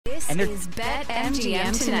is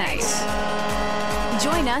BetMGM tonight.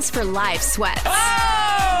 Join us for live sweats.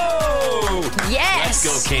 Oh! Yes!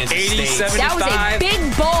 Let's go, Kansas 80, State. 75. That was a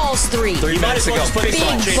big balls three. You might as well just put the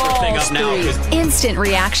salt Big chamber thing balls up now. three. 'Cause Instant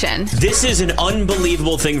reaction. this is an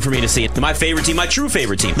unbelievable thing for me to see. My favorite team, my true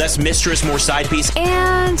favorite team. Less mistress, more side piece.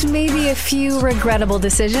 And maybe a few regrettable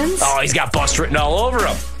decisions. Oh, he's got bust written all over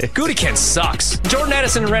him. Gutekunst sucks. Jordan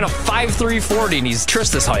Addison ran a 5.340, and he's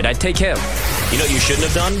Trista's height. I'd take him. You know what you shouldn't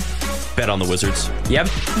have done? Bet on the Wizards. Yep.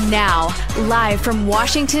 Now, live from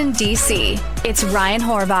Washington, D.C., it's Ryan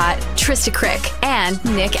Horvat, Trista Crick, and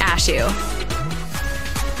Nick Ashew.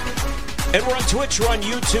 And we're on Twitch, we're on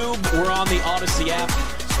YouTube, we're on the Odyssey app.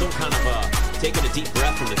 Still kind of taking a deep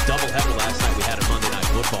breath from the doubleheader last night we had at Monday Night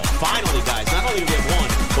Football. Finally, guys, not only did we have one,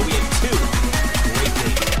 but we had two great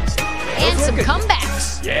games last night. And some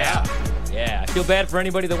comebacks. Yeah. Yeah, I feel bad for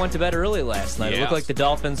anybody that went to bed early last night. It Yeah. looked like the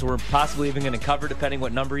Dolphins were possibly even going to cover, depending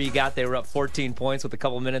what number you got. They were up 14 points with a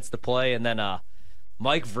couple minutes to play, and then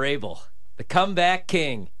Mike Vrabel, the comeback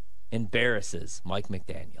king, embarrasses Mike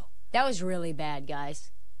McDaniel. That was really bad,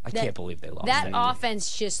 guys. I can't believe they lost. That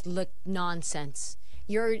offense just looked nonsense.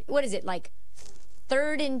 What is it, like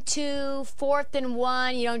 3rd and 2, 4th and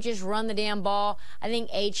 1? You don't just run the damn ball. I think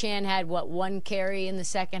Achane had, one carry in the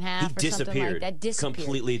second half He or something like that. disappeared.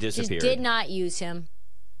 Completely disappeared. Just did not use him.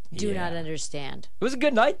 Do Yeah. not understand. It was a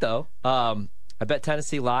good night, though. I bet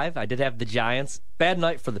Tennessee live. I did have the Giants. Bad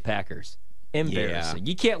night for the Packers. Embarrassing.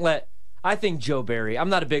 You can't let... I think Joe Barry, I'm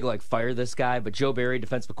not a big, fire this guy, but Joe Barry,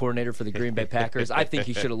 defensive coordinator for the Green Bay Packers, I think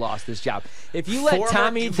he should have lost his job. If you let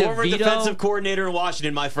Tommy former DeVito... defensive coordinator in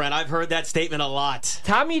Washington, my friend. I've heard that statement a lot.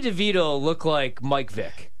 Tommy DeVito looked like Mike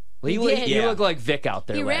Vick. He did. looked like Vick out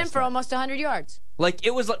there He ran last for night. almost 100 yards.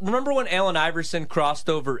 It was remember when Allen Iverson crossed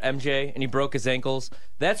over MJ and he broke his ankles?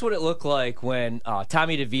 That's what it looked like when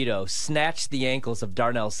Tommy DeVito snatched the ankles of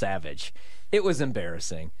Darnell Savage. It was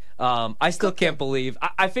embarrassing. I still can't believe.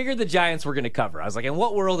 I figured the Giants were going to cover. I was like, in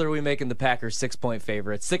what world are we making the Packers 6-point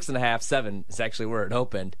favorites? 6.5, 7 is actually where it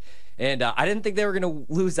opened. And I didn't think they were going to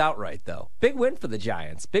lose outright, though. Big win for the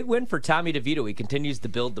Giants. Big win for Tommy DeVito. He continues to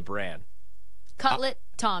build the brand. Cutlet,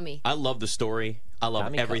 Tommy. I love the story. I love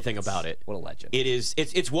Tommy everything Cutlets. about it. What a legend.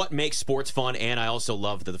 It's what makes sports fun, and I also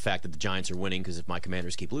love the fact that the Giants are winning, because if my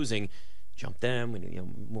Commanders keep losing, jump them.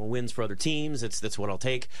 More wins for other teams. That's what I'll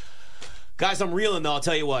take. Guys, I'm reeling, though. I'll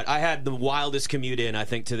tell you what. I had the wildest commute in, I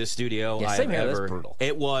think, to this studio Yeah, I've same here. That's ever. brutal.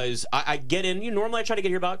 It was. I get in. Normally I try to get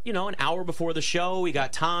here about an hour before the show. We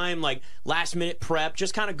got time, last minute prep,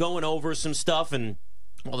 just kind of going over some stuff, and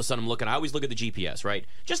all of a sudden I'm looking. I always look at the GPS, right,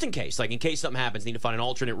 just in case. In case something happens, need to find an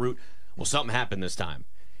alternate route. Well, something happened this time,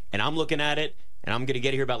 and I'm looking at it. And I'm going to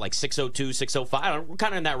get here about 6:02, 6:05. We're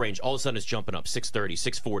kind of in that range. All of a sudden, it's jumping up 6:30,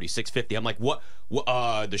 6:40, 6:50. I'm like, what?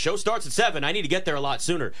 The show starts at 7. I need to get there a lot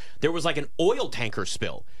sooner. There was an oil tanker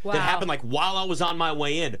spill that happened while I was on my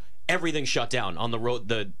way in. Everything shut down on the road,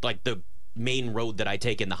 the main road that I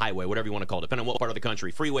take in, the highway, whatever you want to call it, depending on what part of the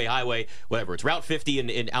country, freeway, highway, whatever. It's Route 50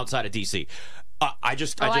 in outside of D.C. I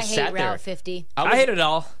just hate sat there. Route 50. I hate it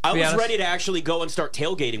all. I was ready to actually go and start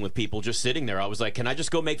tailgating with people just sitting there. I was like, can I just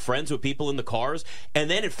go make friends with people in the cars? And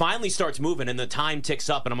then it finally starts moving, and the time ticks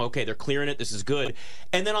up, and I'm okay, they're clearing it. This is good.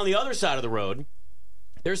 And then on the other side of the road,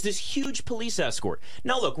 there's this huge police escort.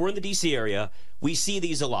 Now, look, we're in the D.C. area. We see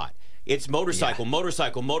these a lot. It's motorcycle,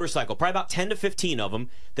 probably about 10 to 15 of them,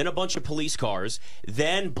 then a bunch of police cars,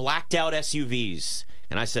 then blacked out SUVs.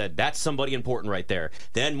 And I said, that's somebody important right there.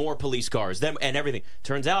 Then more police cars, and everything.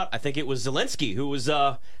 Turns out, I think it was Zelensky,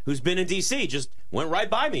 who's been in D.C., just went right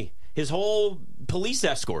by me. His whole police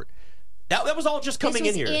escort. That was all just coming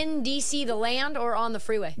in here. This was in D.C., the land, or on the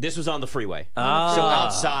freeway? This was on the freeway. So Ah.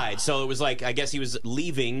 outside. So it was I guess he was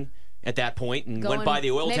leaving at that point and went by the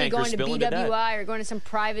oil tanker maybe spilling going to to death. BWI or going to some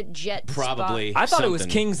private jet Probably. spot. I thought it was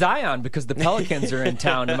something. King Zion because the Pelicans are in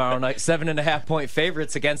town tomorrow night, 7.5-point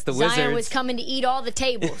favorites against the Wizards. Zion was coming to eat all the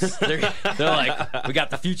tables. They're like, we got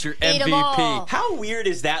the future Eat 'em all. MVP. How weird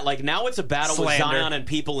is that? Now it's a battle with Slander. Zion and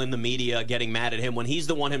people in the media getting mad at him when he's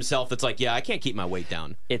the one himself that's like, yeah, I can't keep my weight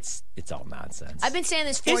down. It's all nonsense. I've been saying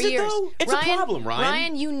this for Is it, years. though? It's a problem, Ryan.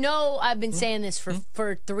 Ryan, you know I've been saying this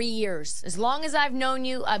for 3 years. As long as I've known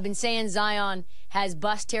you, I've been saying Zion has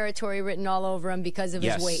bust territory written all over him because of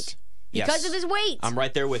Yes. his weight. Yes. Because of his weight. I'm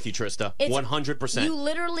right there with you, Trista. 100%. You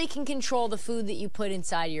literally can control the food that you put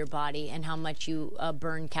inside of your body and how much you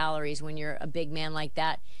burn calories when you're a big man like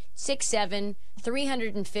that. 6'7",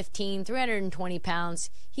 315, 320 pounds.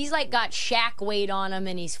 He's got Shaq weight on him,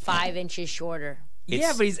 and he's 5 inches shorter.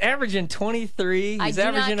 Yeah, but he's averaging 23. I He's do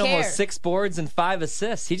not averaging care. almost 6 boards and 5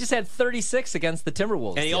 assists. He just had 36 against the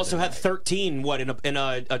Timberwolves. And he the also other had night. 13, in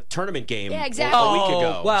a tournament game Yeah, exactly. a week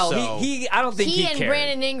ago. Well, so. I don't think he and cared.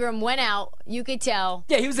 Brandon Ingram went out. You could tell.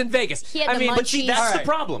 Yeah, he was in Vegas. He had the But see, that's All the right.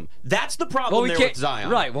 problem. That's the problem there with Zion.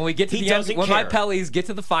 Right, when we get to He the end, doesn't when my care. Pellies get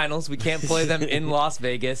to the finals, we can't play them in Las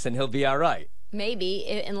Vegas, and he'll be all right.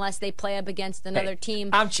 Maybe, unless they play up against another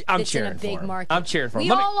team I'm that's cheering in a big for him. market. I'm cheering for him.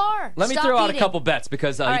 We all are. Let me Stop throw out a eating. couple bets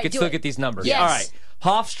because you right, can do still it. get these numbers. Yes. All right.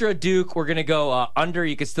 Hofstra, Duke, we're going to go under.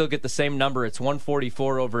 You can still get the same number. It's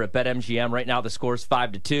 144 over at BetMGM. Right now the score is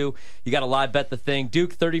 5-2. You got to live bet the thing.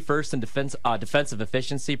 Duke 31st in defensive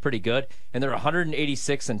efficiency, pretty good. And they're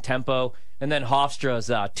 186 in tempo. And then Hofstra's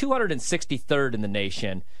 263rd in the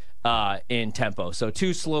nation in tempo. So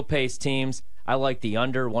 2 slow-paced teams. I like the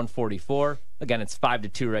under 144. Again, it's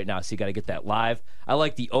 5-2 right now, so you got to get that live. I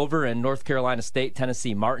like the over in North Carolina State,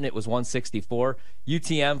 Tennessee Martin. It was 164.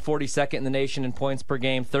 UTM 42nd in the nation in points per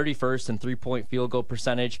game, 31st in three-point field goal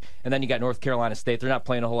percentage. And then you got North Carolina State. They're not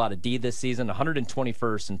playing a whole lot of D this season,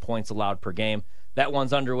 121st in points allowed per game. That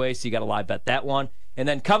one's underway, so you got to live bet that one. And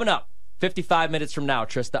then coming up, 55 minutes from now,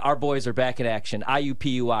 Trista, our boys are back in action.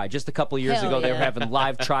 IUPUI. Just a couple of years Hell ago, they were yeah. having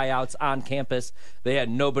live tryouts on campus. They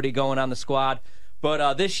had nobody going on the squad.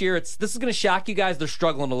 But this year, this is going to shock you guys. They're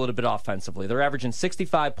struggling a little bit offensively. They're averaging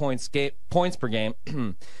 65 points per game,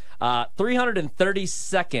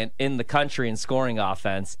 332nd in the country in scoring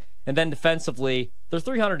offense. And then defensively, they're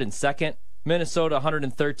 302nd. Minnesota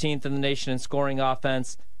 113th in the nation in scoring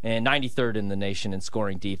offense and 93rd in the nation in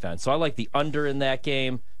scoring defense. So I like the under in that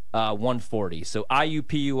game, 140. So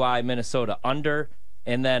IUPUI, Minnesota under.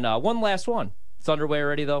 And then one last one. It's underway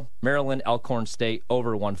already, though. Maryland, Elkhorn State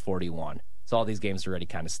over 141. So all these games are already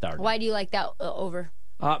kind of started. Why do you like that over?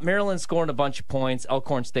 Maryland's scoring a bunch of points.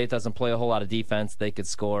 Elkhorn State doesn't play a whole lot of defense. They could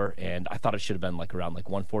score, and I thought it should have been around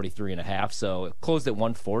 143.5. So it closed at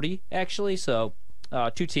 140, actually. So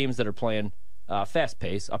 2 teams that are playing fast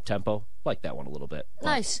pace, up tempo. Like that one a little bit. But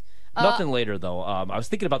Nice. nothing later, though. I was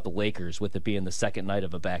thinking about the Lakers with it being the second night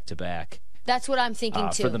of a back-to-back That's what I'm thinking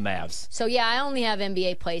too. for the Mavs. So yeah, I only have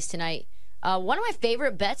NBA plays tonight. One of my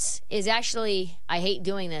favorite bets is actually, I hate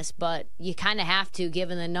doing this, but you kind of have to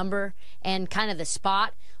given the number and kind of the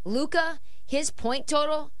spot. Luka, his point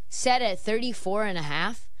total set at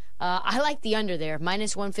 34.5. I like the under there,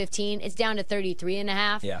 minus 115. It's down to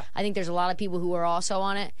 33.5. Yeah. I think there's a lot of people who are also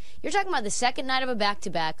on it. You're talking about the second night of a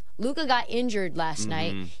back-to-back. Luka got injured last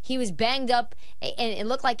night. He was banged up, and it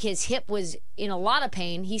looked like his hip was in a lot of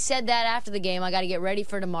pain. He said that after the game, I got to get ready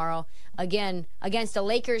for tomorrow. Again, against a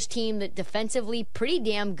Lakers team that defensively pretty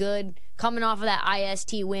damn good, coming off of that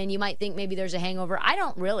IST win. You might think maybe there's a hangover. I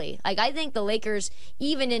don't really. I think the Lakers,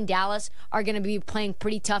 even in Dallas, are going to be playing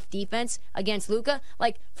pretty tough defense against Luka.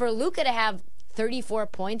 For Luka to have 34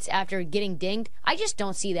 points after getting dinged, I just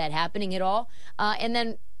don't see that happening at all. And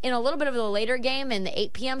then in a little bit of the later game in the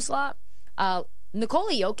 8 p.m. slot,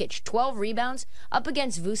 Nikola Jokic, 12 rebounds up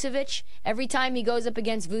against Vucevic. Every time he goes up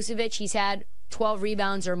against Vucevic, he's had 12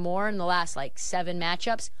 rebounds or more in the last 7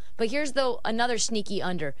 matchups. But here's another sneaky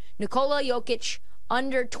under. Nikola Jokic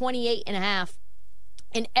under 28.5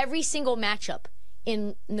 in every single matchup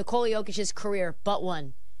in Nikola Jokic's career but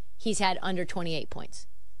one. He's had under 28 points.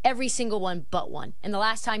 Every single one but one. And the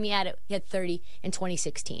last time he had it, he had 30 in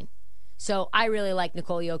 2016. So I really like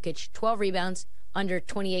Nikola Jokic, 12 rebounds, under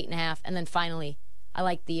 28.5. And then finally, I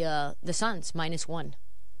like the Suns, -1.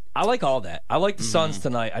 I like all that. I like the Suns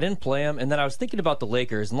tonight. I didn't play them, and then I was thinking about the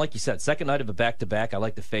Lakers, and like you said, second night of a back-to-back. I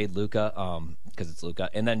like to fade Luka because it's Luka,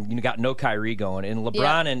 and then you got no Kyrie going, and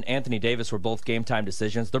LeBron and Anthony Davis were both game-time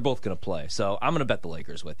decisions. They're both going to play, so I'm going to bet the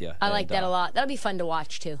Lakers with you. I like that a lot. That'll be fun to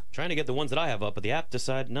watch too. Trying to get the ones that I have up, but the app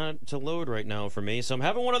decided not to load right now for me. So I'm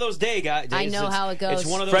having one of those days. I know how it goes. It's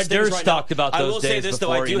one of those Fred things Durst right talked now. about I those will say days this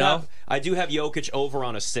before, though. I do have Jokic over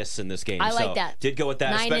on assists in this game. I like so that. Did go with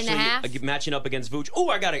that, 9.5. especially matching up against Vooch. Oh,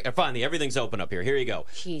 I got it. Finally, everything's open up here. Here you go.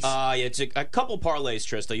 Jeez. It's a couple parlays,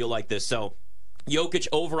 Trista. You'll like this. So Jokic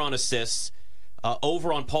over on assists,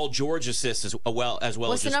 over on Paul George assists as well.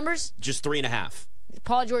 What's the numbers? Just 3.5.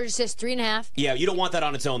 Paul George assists 3.5. Yeah, you don't want that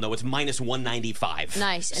on its own, though. It's -195.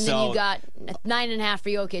 Nice. And then you got 9.5 for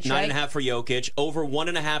Jokic, right? 9.5 for Jokic. Over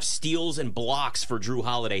 1.5 steals and blocks for Drew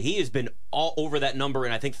Holiday. He has been all over that number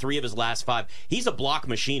in, I think, 3 of his last 5. He's a block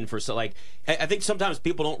machine for, I think sometimes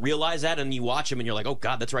people don't realize that, and you watch him and you're like, oh,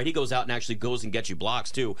 God, that's right. He goes out and actually goes and gets you blocks,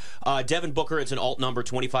 too. Devin Booker, it's an alt number,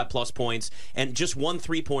 25-plus points, and just 1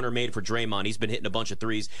 3-pointer made for Draymond. He's been hitting a bunch of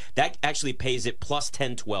threes. That actually pays it plus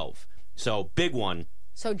 10-12. So, big one.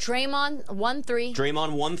 So Draymond 1-3.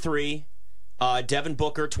 Draymond 1-3. Devin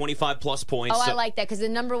Booker, 25-plus points. Oh, I like that because the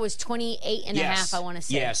number was 28.5, I want to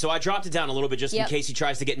say. Yeah, so I dropped it down a little bit just in Yep. case he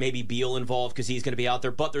tries to get maybe Beal involved because he's going to be out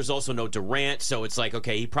there. But there's also no Durant, so it's like,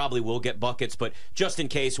 okay, he probably will get buckets. But just in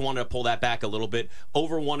case, wanted to pull that back a little bit.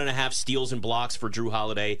 Over 1.5 steals and blocks for Drew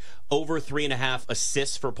Holiday. Over 3.5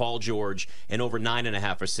 assists for Paul George. And over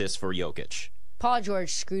 9.5 assists for Jokic. Paul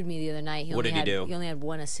George screwed me the other night. What did he do? He only had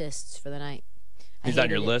 1 assist for the night. He's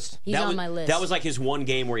on your list? He's on my list. That was like his one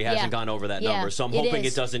game where he hasn't gone over that number. So I'm hoping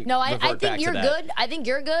it doesn't revert I think back you're to that. good. I think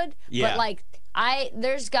you're good. Yeah. But like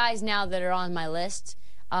there's guys now that are on my list,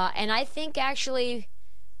 and I think actually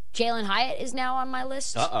Jalen Hyatt is now on my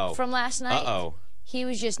list from last night. He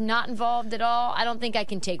was just not involved at all. I don't think I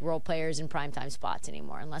can take role players in primetime spots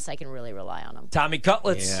anymore unless I can really rely on them. Tommy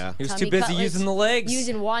Cutlets. Yeah. He was Tommy too busy Cutlets, using the legs.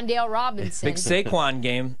 Using Wandale Robinson. Big Saquon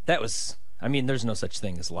game. That was, I mean, there's no such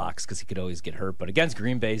thing as locks because he could always get hurt. But against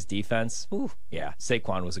Green Bay's defense, yeah,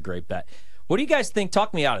 Saquon was a great bet. What do you guys think?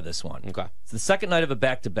 Talk me out of this one. Okay. It's the second night of a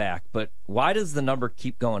back-to-back, but why does the number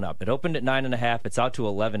keep going up? It opened at 9.5. It's out to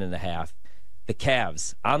 11.5. The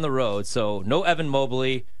Cavs on the road, so no Evan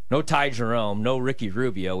Mobley, no Ty Jerome, no Ricky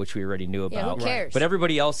Rubio, which we already knew about. Yeah, who cares? But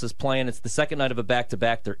everybody else is playing. It's the second night of a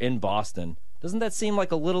back-to-back. They're in Boston. Doesn't that seem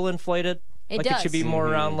like a little inflated? It It should be does. more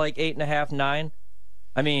around like 8.5, 9.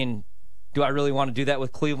 I mean, do I really want to do that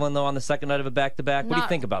with Cleveland, though, on the second night of a back-to-back? What do you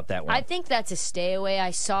think about that one? I think that's a stay away.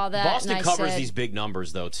 I saw that. Boston and I covers said, these big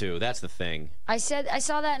numbers, though, too. That's the thing. I saw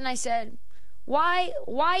that and I said, why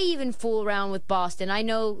even fool around with Boston? I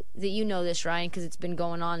know that you know this, Ryan, because it's been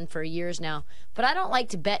going on for years now. But I don't like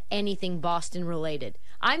to bet anything Boston related.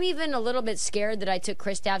 I'm even a little bit scared that I took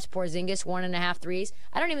Kristaps Porzingis 1.5 threes.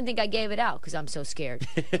 I don't even think I gave it out because I'm so scared.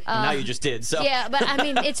 Now you just did. So Yeah, but I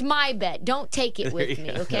mean, it's my bet. Don't take it with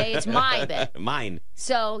me, okay? It's my bet. Mine.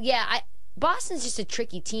 So yeah, Boston's just a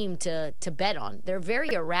tricky team to bet on. They're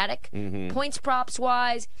very erratic, points props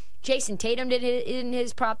wise. Jason Tatum did in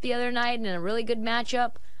his prop the other night in a really good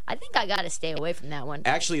matchup. I think I got to stay away from that one.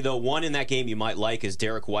 Actually, though, one in that game you might like is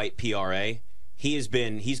Derek White, PRA. He's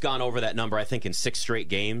gone over that number, I think, in 6 straight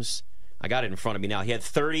games. I got it in front of me now. He had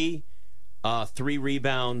 30, 3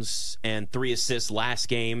 rebounds, and 3 assists last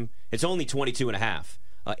game. It's only 22.5.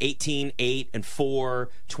 18, 8, and 4,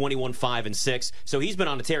 21, 5, and 6. So he's been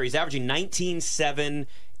on a tear. He's averaging 19, 7,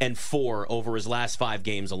 and 4 over his last 5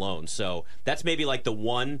 games alone. So that's maybe like the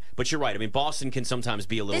one. But you're right. I mean, Boston can sometimes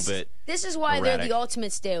be a little bit. This is why erratic. they're the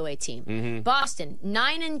ultimate stay away team. Boston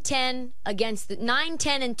 9-10 against the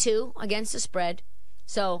 9-10-2 against the spread.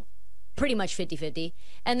 So pretty much 50-50.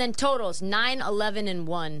 And then totals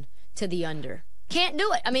 9-11-1 to the under. Can't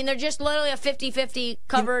do it. I mean, they're just literally a 50-50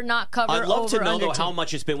 cover, not cover. I'd love to over, know, under though, team. how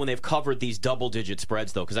much it's been when they've covered these double-digit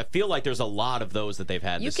spreads, though, because I feel like there's a lot of those that they've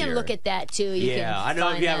had You this can year. look at that, too. You can I know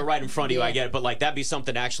if find you have it that. right in front of you, I Yeah. get it. But, like, that'd be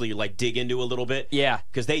something to actually, like, dig into a little bit. Yeah.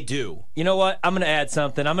 Because they do. You know what? I'm going to add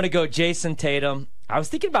something. I'm going to go Jason Tatum. I was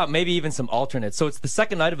thinking about maybe even some alternates. So it's the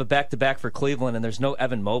second night of a back-to-back for Cleveland, and there's no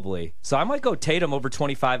Evan Mobley. So I might go Tatum over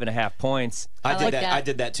 25.5 points. I did like that. that. I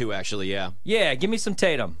did that, too, actually, yeah. Yeah, give me some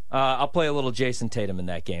Tatum. I'll play a little Jason Tatum in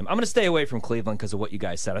that game. I'm going to stay away from Cleveland because of what you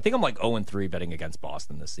guys said. I think I'm like 0-3 betting against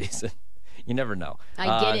Boston this season. You never know.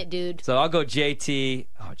 I get it, dude. So I'll go JT.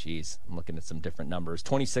 Oh, geez. I'm looking at some different numbers.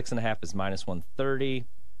 26.5 is minus 130.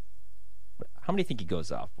 How many do you think he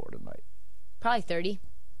goes off for tonight? Probably 30.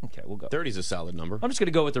 Okay, we'll go. 30's a solid number. I'm just going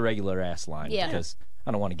to go with the regular ass line Yeah. because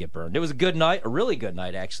I don't want to get burned. It was a good night, a really good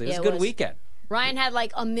night, actually. It was Yeah, a it good was. weekend. Ryan had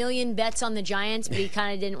like a million bets on the Giants, but he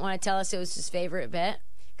kind of didn't want to tell us it was his favorite bet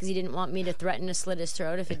because he didn't want me to threaten to slit his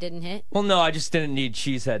throat if it didn't hit. Well, no, I just didn't need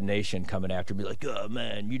Cheesehead Nation coming after me like, oh,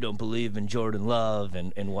 man, you don't believe in Jordan Love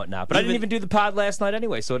and whatnot. But I didn't even do the pod last night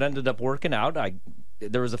anyway, so it ended up working out.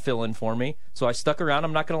 There was a fill-in for me, so I stuck around.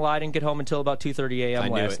 I'm not going to lie, I didn't get home until about 2:30 a.m. I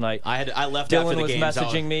knew last it. night. I left after Dylan the was games.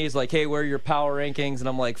 messaging me. He's like, hey, where are your power rankings? And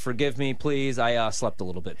I'm like, forgive me, please. I slept a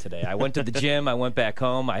little bit today. I went to the gym. I went back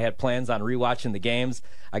home. I had plans on rewatching the games.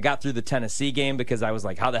 I got through the Tennessee game because I was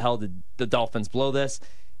like, how the hell did the Dolphins blow this?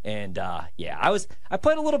 And, yeah, I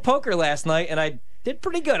played a little poker last night, and I did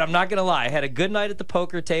pretty good. I'm not going to lie. I had a good night at the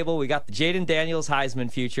poker table. We got the Jaden Daniels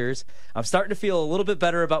Heisman futures. I'm starting to feel a little bit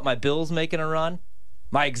better about my Bills making a run.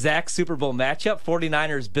 My exact Super Bowl matchup,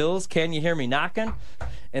 49ers-Bills, can you hear me knocking?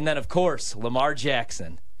 And then, of course, Lamar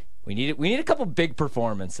Jackson. We need a couple big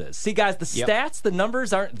performances. See, guys, the stats, the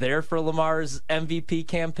numbers aren't there for Lamar's MVP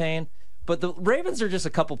campaign, but the Ravens are just a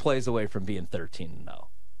couple plays away from being 13-0.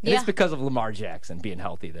 And it's because of Lamar Jackson being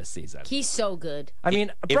healthy this season. He's so good. I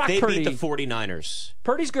mean, If Brock they Purdy, beat the 49ers.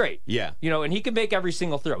 Purdy's great. Yeah. You know, and he can make every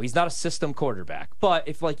single throw. He's not a system quarterback. But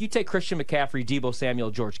if, like, you take Christian McCaffrey, Deebo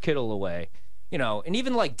Samuel, George Kittle away, you know, and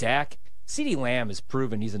even like Dak, CeeDee Lamb has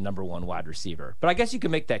proven he's a number 1 wide receiver. But I guess you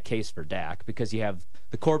can make that case for Dak because you have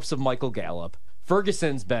the corpse of Michael Gallup.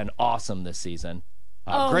 Ferguson's been awesome this season.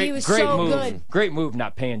 He was so move. good. Great move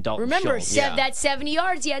not paying Dalton Remember, Schultz. that 70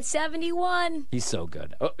 yards, he had 71. He's so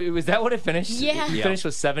good. Oh, was that what it finished? Yeah. He finished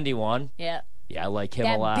with 71? Yeah. Yeah, I like him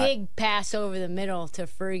a lot. That big pass over the middle to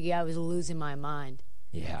Fergie, I was losing my mind.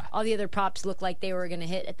 Yeah. All the other props looked like they were going to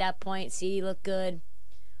hit at that point. CD looked good.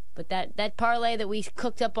 But that parlay that we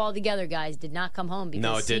cooked up all together, guys, did not come home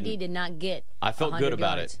because CD did not get. I felt good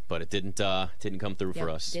about yards. it, but it didn't come through for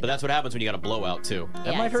us. But that's what happens when you got a blowout too.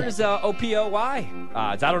 That might hurt his OPOY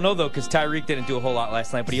odds. I don't know though, because Tyreek didn't do a whole lot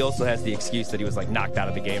last night, but he also has the excuse that he was like knocked out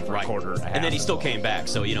of the game for a quarter and a half. And then he still came back,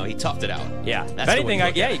 so he toughed it out. Yeah. That's if anything,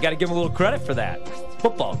 you got to give him a little credit for that.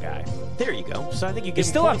 Football guy. There you go. So I think you give He's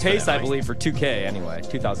him still on points for pace, that, I right? believe, for 2K anyway,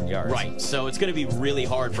 2,000 yards. Right. So it's going to be really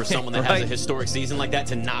hard for someone that has a Right. historic season like that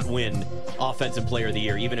to not win Offensive Player of the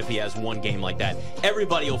Year, even if he has one game like that.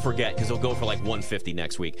 Everybody will forget because he'll go for like 150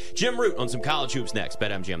 next week. Jim Root on some college hoops next.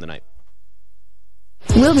 BetMGM tonight.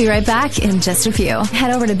 We'll be right back in just a few.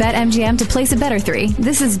 Head over to BetMGM to place a better 3.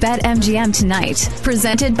 This is BetMGM Tonight,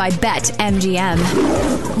 presented by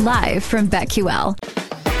BetMGM. Live from BetQL.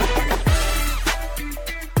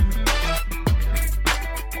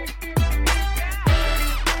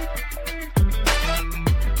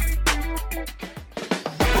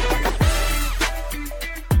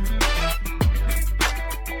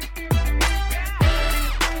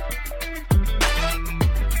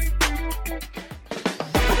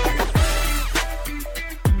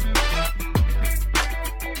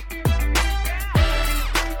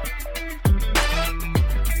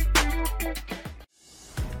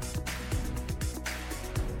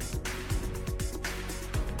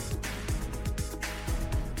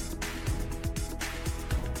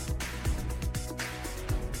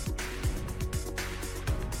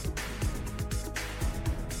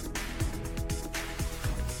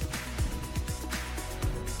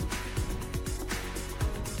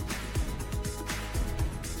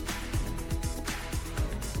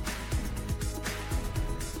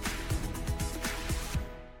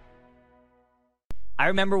 I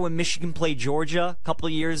remember when Michigan played Georgia a couple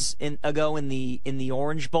of years ago in the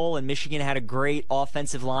Orange Bowl, and Michigan had a great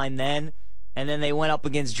offensive line then, and then they went up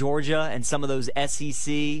against Georgia and some of those SEC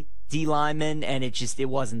D linemen, and it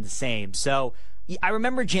wasn't the same. So I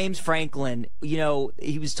remember James Franklin,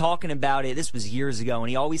 he was talking about it. This was years ago, and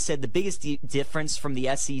he always said the biggest difference from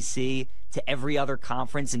the SEC to every other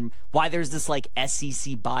conference and why there's this like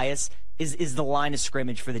SEC bias is the line of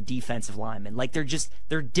scrimmage for the defensive linemen. Like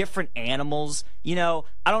they're different animals. I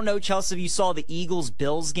don't know, Chelsea, if you saw the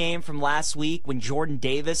Eagles-Bills game from last week when Jordan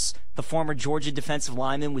Davis, the former Georgia defensive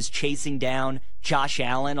lineman, was chasing down Josh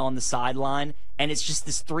Allen on the sideline, and it's just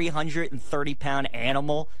this 330-pound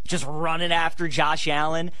animal just running after Josh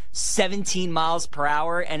Allen, 17 miles per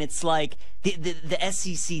hour, and it's like the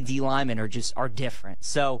SEC D linemen are different.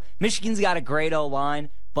 So Michigan's got a great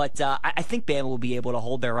O-line. But I think Bama will be able to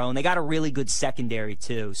hold their own. They got a really good secondary,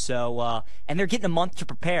 too. So, and they're getting a month to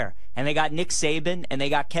prepare. And they got Nick Saban, and they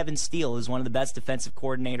got Kevin Steele, who's one of the best defensive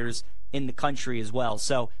coordinators in the country as well.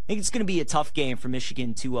 So I think it's going to be a tough game for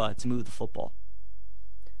Michigan to move the football.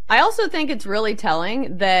 I also think it's really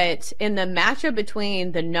telling that in the matchup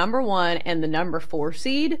between the number 1 and the number 4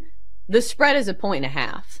 seed, the spread is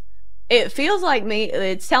 1.5. It feels like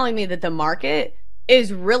it's telling me that the market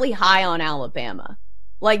is really high on Alabama.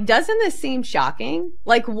 Like, doesn't this seem shocking?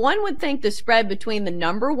 Like, one would think the spread between the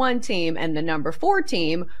number 1 team and the number 4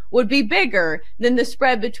 team would be bigger than the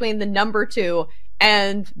spread between the number 2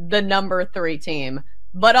 and the number 3 team.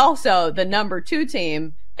 But also, the number 2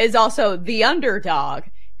 team is also the underdog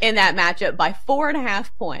in that matchup by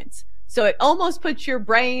 4.5 points. So it almost puts your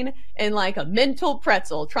brain in like a mental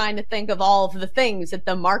pretzel trying to think of all of the things that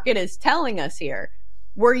the market is telling us here.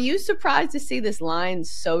 Were you surprised to see this line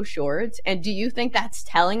so short? And do you think that's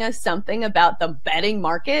telling us something about the betting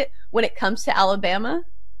market when it comes to Alabama?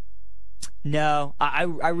 No, I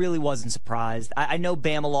really wasn't surprised. I know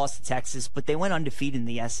Bama lost to Texas, but they went undefeated in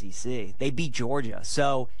the SEC. They beat Georgia.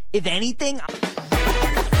 So, if anything...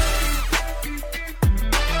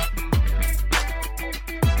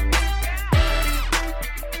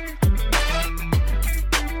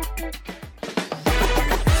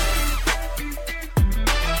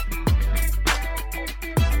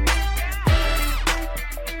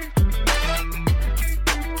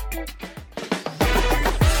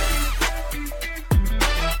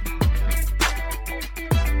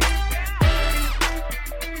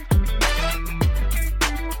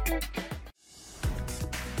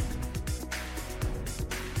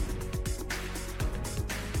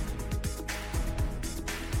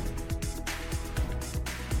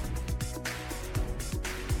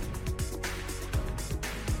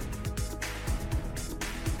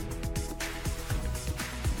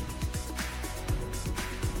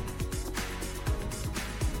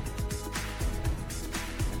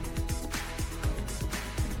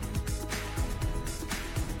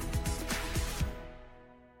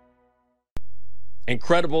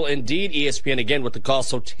 Incredible indeed. ESPN again with the call.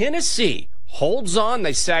 So Tennessee holds on.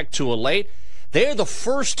 They sack Tua late. They are the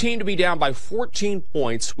first team to be down by 14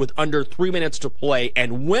 points with under 3 minutes to play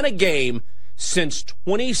and win a game since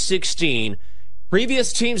 2016.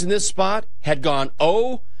 Previous teams in this spot had gone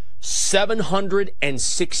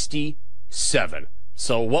 767.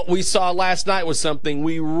 So what we saw last night was something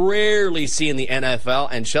we rarely see in the NFL.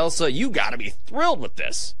 And Chelsea, you got to be thrilled with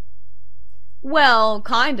this. Well,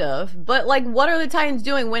 kind of. But, like, what are the Titans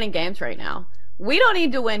doing winning games right now? We don't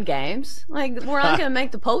need to win games. Like, we're not going to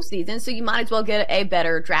make the postseason, so you might as well get a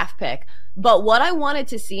better draft pick. But what I wanted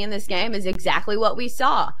to see in this game is exactly what we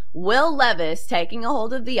saw. Will Levis taking a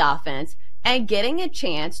hold of the offense and getting a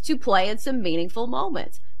chance to play in some meaningful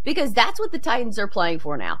moments. Because that's what the Titans are playing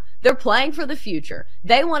for now. They're playing for the future.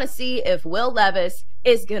 They want to see if Will Levis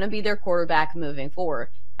is going to be their quarterback moving forward.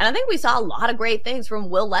 And I think we saw a lot of great things from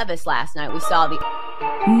Will Levis last night. We saw the...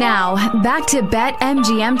 Now, back to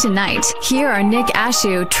BetMGM tonight. Here are Nick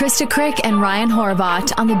Ashew, Trista Crick, and Ryan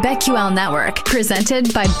Horvath on the BetQL Network,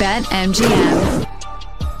 presented by BetMGM.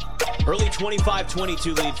 Early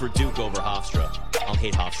 25-22 lead for Duke over Hofstra. I'll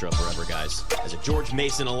hate Hofstra forever, guys. As a George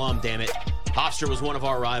Mason alum, damn it. Hofstra was one of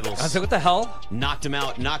our rivals. I said, what the hell? Knocked him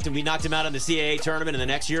out. We knocked him out in the CAA tournament, and the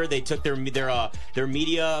next year they took their media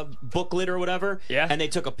booklet or whatever. Yeah. And they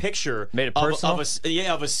took a picture. Made it personal.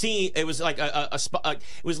 of a scene. It was like it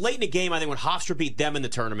was late in the game, I think, when Hofstra beat them in the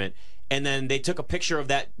tournament, and then they took a picture of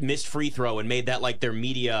that missed free throw and made that like their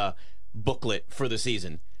media booklet for the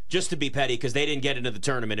season. Just to be petty, because they didn't get into the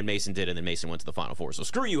tournament and Mason did, and then Mason went to the Final Four. So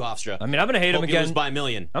screw you, Hofstra. I mean, I'm going to hate them again. Lose by a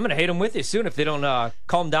million. I'm going to hate them with you soon if they don't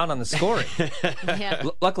calm down on the scoring. Yeah.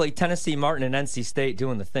 Luckily, Tennessee, Martin, and NC State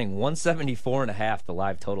doing the thing. 174.5 the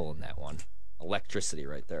live total in that one. Electricity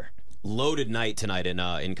right there. Loaded night tonight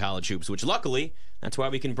in college hoops, which luckily, that's why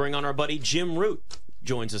we can bring on our buddy Jim Root.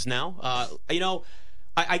 Joins us now.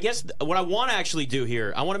 I guess what I want to actually do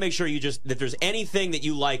here, I want to make sure that there's anything that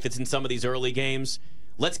you like that's in some of these early games.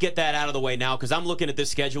 Let's get that out of the way now, because I'm looking at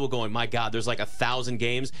this schedule going, my God, there's like 1,000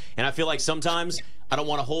 games, and I feel like sometimes I don't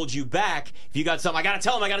want to hold you back. If you got something, I got to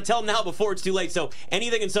tell them now before it's too late. So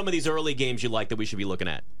anything in some of these early games you like that we should be looking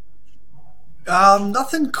at?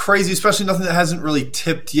 Nothing crazy, especially nothing that hasn't really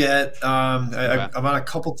tipped yet. I'm on a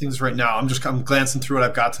couple things right now. I'm glancing through what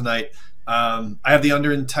I've got tonight. I have the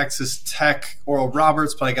under in Texas Tech, Oral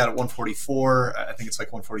Roberts, but I got it 144. I think it's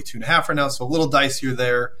like 142.5 right now, so a little dicier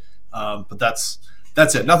there. But that's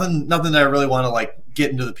it. Nothing that I really want to like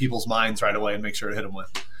get into the people's minds right away and make sure to hit them with.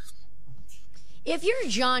 If you're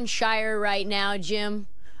John Shire right now, Jim,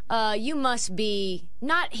 you must be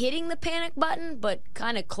not hitting the panic button, but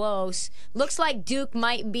kind of close. Looks like Duke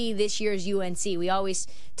might be this year's UNC. We always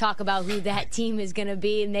talk about who that team is going to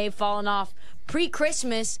be, and they've fallen off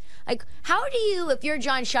pre-Christmas. Like, how do you, if you're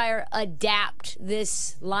John Shire, adapt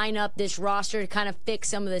this lineup, this roster to kind of fix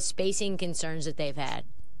some of the spacing concerns that they've had?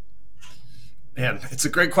 Man, it's a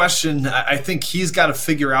great question. I think he's got to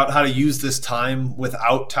figure out how to use this time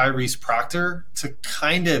without Tyrese Proctor to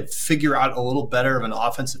kind of figure out a little better of an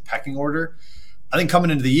offensive pecking order. I think coming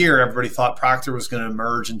into the year, everybody thought Proctor was going to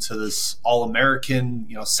emerge into this All-American,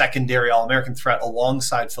 secondary All-American threat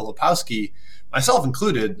alongside Filipowski, myself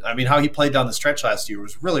included. I mean, how he played down the stretch last year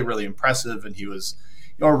was really, really impressive, and he was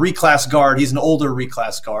a reclass guard. He's an older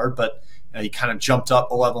reclass guard, but he kind of jumped up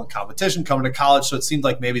a level in competition coming to college, so it seemed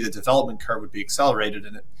like maybe the development curve would be accelerated,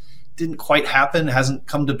 and it didn't quite happen. It hasn't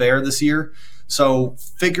come to bear this year. So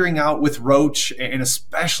figuring out with Roach, and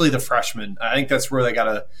especially the freshmen, I think that's where they got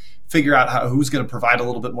to figure out who's going to provide a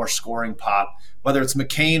little bit more scoring pop, whether it's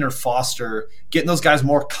McCain or Foster, getting those guys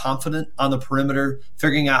more confident on the perimeter,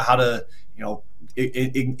 figuring out how to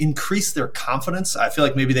increase their confidence. I feel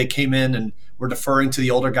like maybe they came in and were deferring to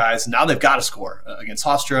the older guys, and now they've got to score against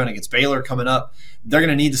Hofstra and against Baylor coming up. They're going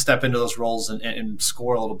to need to step into those roles and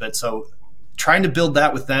score a little bit. So trying to build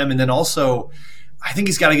that with them. And then also, I think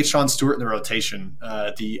he's got to get Sean Stewart in the rotation.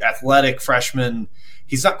 The athletic freshman,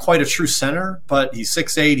 he's not quite a true center, but he's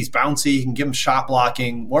 6'8", he's bouncy, he can give him shot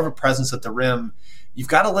blocking, more of a presence at the rim. You've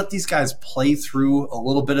got to let these guys play through a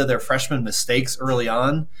little bit of their freshman mistakes early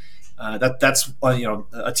on. That's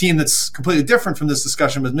a team that's completely different from this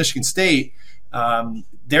discussion with Michigan State.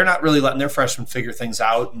 They're not really letting their freshmen figure things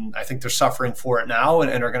out, and I think they're suffering for it now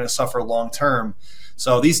and are going to suffer long term.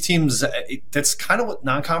 So these teams, that's kind of what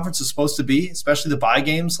non-conference is supposed to be, especially the bye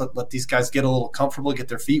games. Let these guys get a little comfortable, get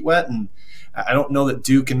their feet wet, and I don't know that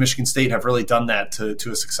Duke and Michigan State have really done that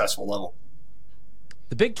to a successful level.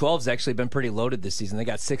 The Big 12's actually been pretty loaded this season. They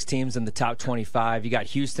got 6 teams in the top 25. You got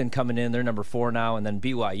Houston coming in. They're number 4 now, and then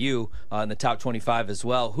BYU in the top 25 as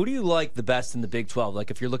well. Who do you like the best in the Big 12?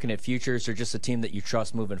 Like if you're looking at futures or just a team that you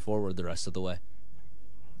trust moving forward the rest of the way?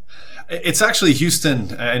 It's actually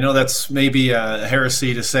Houston. I know that's maybe a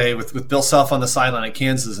heresy to say with Bill Self on the sideline at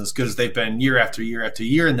Kansas, as good as they've been year after year after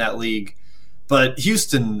year in that league. But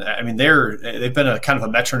Houston, I mean, they've been a kind of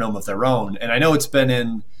a metronome of their own. And I know it's been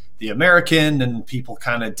in the American, and people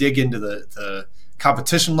kind of dig into the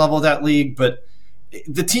competition level of that league, but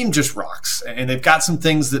the team just rocks. And they've got some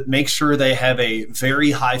things that make sure they have a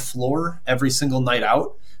very high floor every single night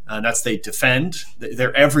out. And that's they defend.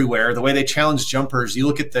 They're everywhere. The way they challenge jumpers, you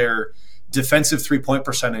look at their defensive three-point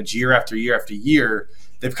percentage year after year after year,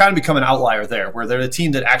 they've kind of become an outlier there, where they're the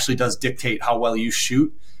team that actually does dictate how well you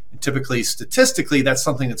shoot. And typically, statistically, that's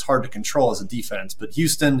something that's hard to control as a defense. But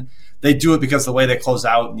Houston, they do it because of the way they close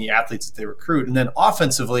out and the athletes that they recruit. And then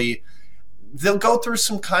offensively, they'll go through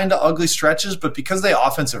some kind of ugly stretches, but because they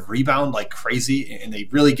offensive rebound like crazy and they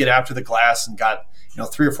really get after the glass and got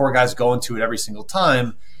 3 or 4 guys going to it every single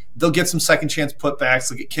time, they'll get some second chance putbacks.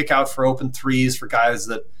 They'll get kick out for open threes for guys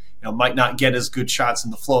that might not get as good shots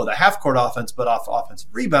in the flow of the half court offense, but off offensive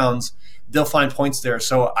rebounds, they'll find points there.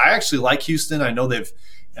 So I actually like Houston. I know they've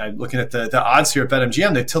looking at the odds here at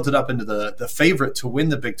BetMGM, they tilted up into the favorite to win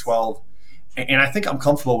the Big 12. And I think I'm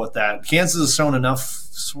comfortable with that. Kansas has shown enough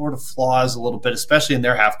sort of flaws a little bit, especially in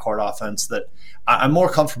their half-court offense, that I'm more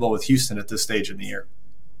comfortable with Houston at this stage in the year.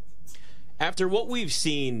 After what we've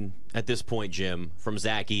seen at this point, Jim, from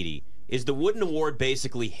Zach Edey, is the Wooden Award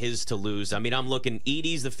basically his to lose? I mean, I'm looking,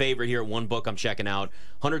 Edey's the favorite here at one book I'm checking out.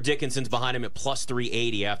 Hunter Dickinson's behind him at plus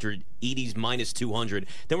 380 after Edey's minus 200.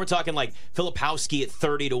 Then we're talking like Filipowski at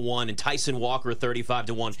 30-1 and Tyson Walker at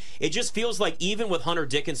 35-1. It just feels like even with Hunter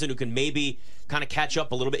Dickinson, who can maybe kind of catch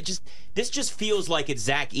up a little bit, this just feels like it's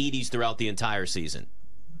Zach Edey's throughout the entire season.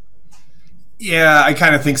 Yeah, I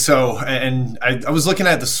kind of think so. And I was looking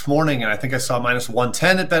at it this morning, and I think I saw minus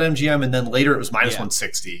 110 at BetMGM, and then later it was minus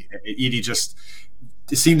 160. Edey just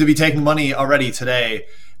seemed to be taking money already today.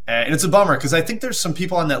 And it's a bummer because I think there's some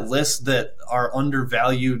people on that list that are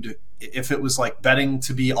undervalued if it was like betting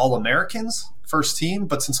to be All-Americans, first team.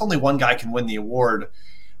 But since only one guy can win the award,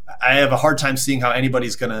 I have a hard time seeing how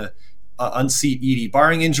anybody's going to unseat Edey,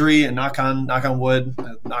 barring injury, and knock on wood,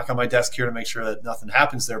 knock on my desk here to make sure that nothing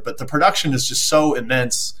happens there. But the production is just so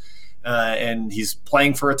immense, and he's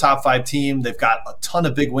playing for a top 5 team. They've got a ton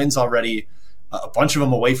of big wins already, a bunch of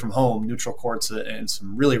them away from home, neutral courts, and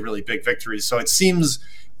some really, really big victories. So it seems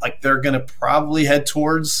like they're going to probably head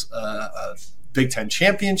towards a Big Ten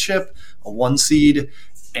championship, a 1 seed,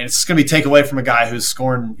 and it's going to be take away from a guy who's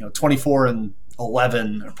scoring 24 and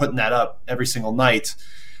 11 or putting that up every single night.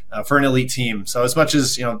 For an elite team. So as much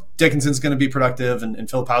as, Dickinson's going to be productive and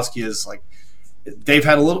Filipowski is they've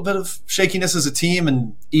had a little bit of shakiness as a team,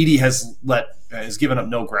 and Edey has given up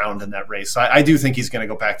no ground in that race. So I do think he's going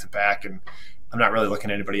to go back to back, and I'm not really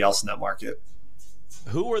looking at anybody else in that market.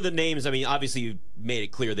 Who are the names? I mean, obviously you made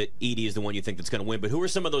it clear that Edey is the one you think that's going to win, but who are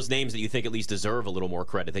some of those names that you think at least deserve a little more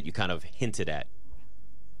credit that you kind of hinted at?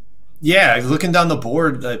 Yeah, looking down the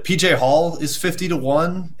board, PJ Hall is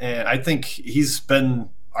 50-1, and I think he's been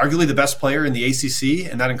arguably the best player in the ACC,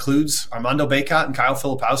 and that includes Armando Bacot and Kyle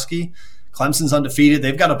Filipowski. Clemson's undefeated.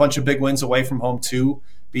 They've got a bunch of big wins away from home, too.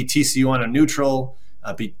 Beat TCU on a neutral.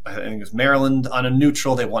 Beat, I think it was Maryland on a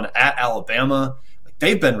neutral. They won at Alabama.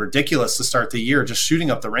 They've been ridiculous to start the year, just shooting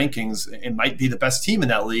up the rankings, and might be the best team in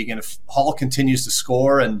that league. And if Hall continues to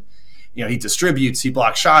score and he distributes, he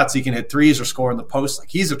blocks shots, he can hit threes or score in the post,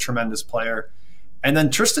 he's a tremendous player. And then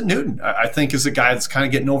Tristan Newton, I think, is a guy that's kind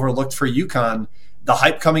of getting overlooked for UConn. The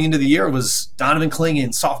hype coming into the year was Donovan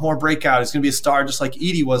Clingan, sophomore breakout. He's going to be a star just like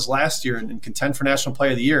Edey was last year and contend for National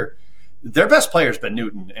Player of the Year. Their best player has been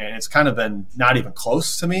Newton, and it's kind of been not even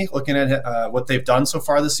close to me looking at what they've done so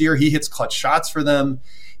far this year. He hits clutch shots for them.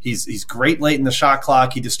 He's great late in the shot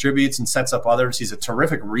clock. He distributes and sets up others. He's a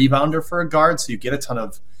terrific rebounder for a guard, so you get a ton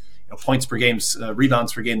of points per game,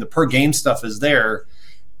 rebounds per game. The per game stuff is there.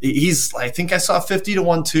 I think I saw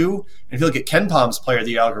 50-1 too. And if you look at Ken Palm's player of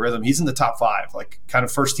the algorithm, he's in the top 5, kind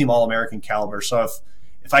of first team All-American caliber. So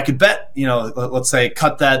if I could bet, let's say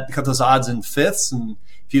cut those odds in fifths, and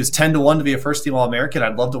if he was 10-1 to be a first team All-American,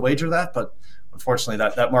 I'd love to wager that. But unfortunately,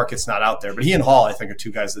 that market's not out there. But he and Hall, I think, are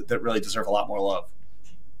 2 guys that really deserve a lot more love.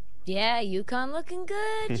 Yeah, UConn looking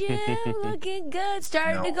good, Jim. Looking good.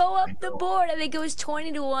 Starting to go up the board. I think it was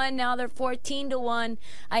 20-1. Now they're 14-1.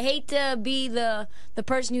 I hate to be the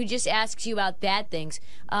person who just asks you about bad things.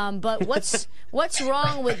 But what's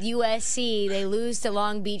wrong with USC? They lose to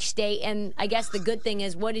Long Beach State. And I guess the good thing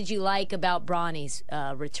is, what did you like about Bronny's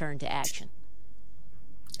return to action?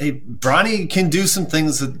 Hey, Bronny can do some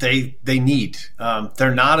things that they need.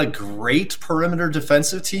 They're not a great perimeter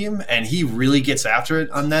defensive team, and he really gets after it.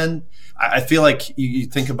 And then I feel like you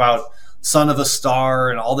think about son of a star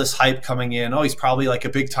and all this hype coming in. Oh, he's probably like a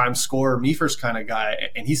big time scorer, me first kind of guy.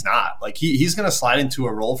 And he's not. Like he's going to slide into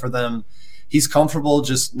a role for them. He's comfortable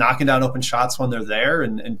just knocking down open shots when they're there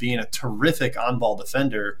and being a terrific on-ball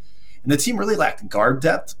defender. And the team really lacked guard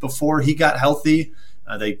depth before he got healthy.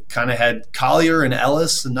 They kind of had Collier and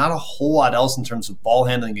Ellis and not a whole lot else in terms of ball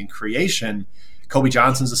handling and creation. Kobe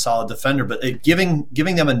Johnson's a solid defender, but giving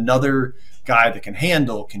them another guy that can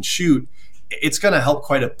handle, can shoot, it's going to help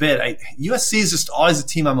quite a bit. USC is just always a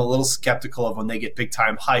team I'm a little skeptical of when they get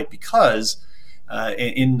big-time hype because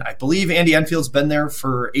I believe Andy Enfield's been there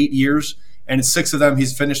for 8 years, and in 6 of them,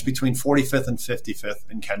 he's finished between 45th and 55th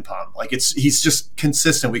in KenPom. Like he's just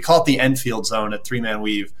consistent. We call it the Enfield zone at three-man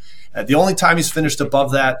weave. The only time he's finished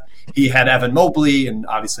above that, he had Evan Mobley, and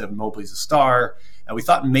obviously Evan Mobley's a star. And we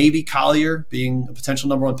thought maybe Collier, being a potential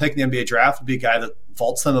number 1 pick in the NBA draft, would be a guy that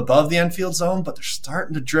vaults them above the Enfield zone, but they're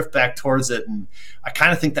starting to drift back towards it. And I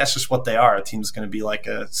kind of think that's just what they are. A team's going to be like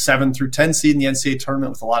a 7 through 10 seed in the NCAA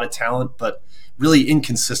tournament with a lot of talent, but really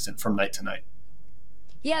inconsistent from night to night.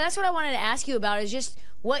 Yeah, that's what I wanted to ask you about, is just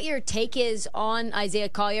what your take is on Isaiah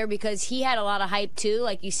Collier, because he had a lot of hype too.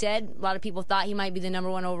 Like you said, a lot of people thought he might be the number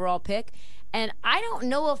 1 overall pick. And I don't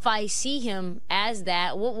know if I see him as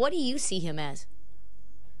that. What do you see him as?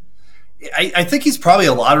 I think he's probably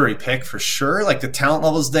a lottery pick for sure. Like the talent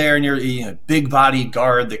level's there, and you're a big body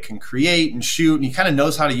guard that can create and shoot, and he kind of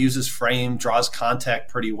knows how to use his frame, draws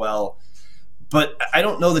contact pretty well. But I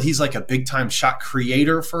don't know that he's like a big time shot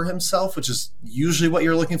creator for himself, which is usually what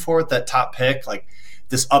you're looking for with that top pick. Like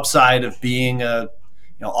this upside of being a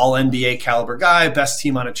all NBA caliber guy, best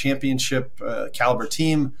team on a championship caliber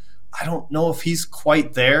team. I don't know if he's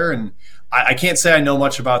quite there, and I can't say I know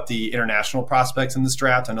much about the international prospects in this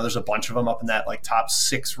draft. I know there's a bunch of them up in that like top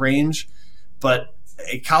 6 range, but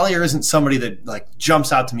Collier isn't somebody that like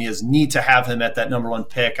jumps out to me as need to have him at that number 1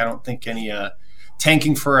 pick. I don't think any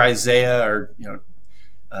tanking for Isaiah or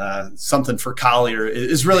something for Collier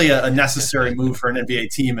is really a necessary move for an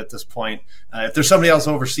NBA team at this point. If there's somebody else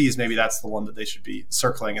overseas, maybe that's the one that they should be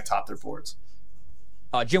circling atop their boards.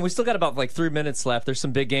 Jim, we still got about 3 minutes left. There's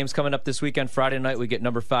some big games coming up this weekend. Friday night, we get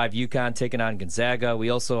number 5 UConn taking on Gonzaga. We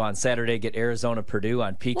also, on Saturday, get Arizona Purdue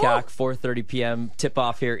on Peacock, 4:30 p.m.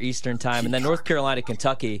 tip-off here Eastern time. And then North Carolina,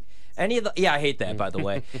 Kentucky. I hate that, by the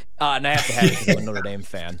way. And I have to have it because I'm a Notre Dame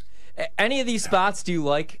fan. Any of these spots do you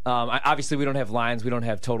like? Obviously, we don't have lines. We don't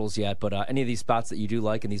have totals yet. But any of these spots that you do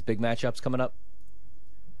like in these big matchups coming up?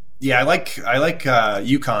 Yeah, I like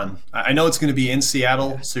UConn. I know it's going to be in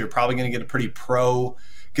Seattle, so you're probably going to get a pretty pro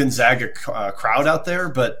Gonzaga crowd out there,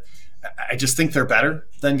 but I just think they're better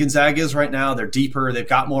than Gonzaga is right now. They're deeper. They've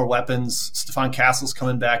got more weapons. Stephon Castle's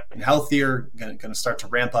coming back and healthier, going to start to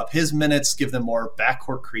ramp up his minutes, give them more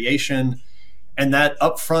backcourt creation. And that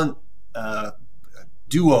upfront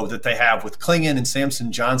duo that they have with Klingon and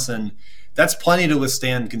Samson Johnson, that's plenty to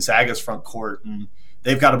withstand Gonzaga's front court. And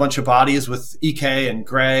they've got a bunch of bodies with Ike and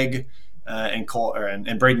Greg and Cole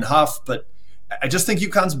and Braden Huff, but I just think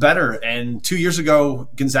UConn's better. And 2 years ago,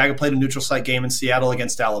 Gonzaga played a neutral site game in Seattle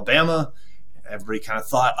against Alabama. Everybody kind of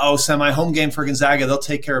thought, semi-home game for Gonzaga. They'll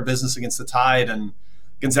take care of business against the Tide. And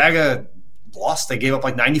Gonzaga lost. They gave up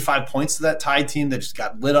like 95 points to that Tide team. They just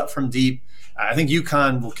got lit up from deep. I think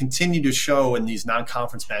UConn will continue to show in these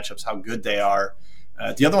non-conference matchups how good they are.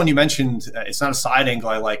 The other one you mentioned, it's not a side angle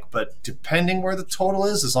I like, but depending where the total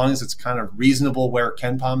is, as long as it's kind of reasonable where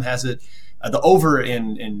KenPom has it, the over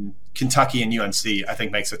in Kentucky and UNC, I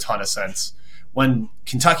think makes a ton of sense. When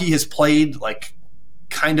Kentucky has played like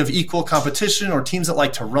kind of equal competition or teams that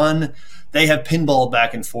like to run, they have pinballed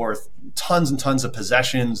back and forth, tons and tons of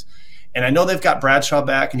possessions. And I know they've got Bradshaw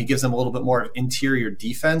back and he gives them a little bit more of interior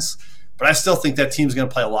defense, but I still think that team's going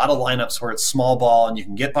to play a lot of lineups where it's small ball and you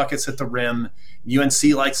can get buckets at the rim. UNC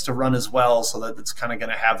likes to run as well, so that it's kind of going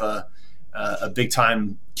to have a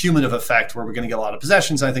big-time cumulative effect where we're going to get a lot of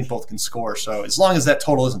possessions. I think both can score. So as long as that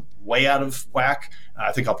total isn't way out of whack,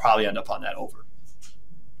 I think I'll probably end up on that over.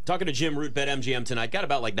 Talking to Jim Root, BetMGM tonight. Got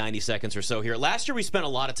about 90 seconds or so here. Last year we spent a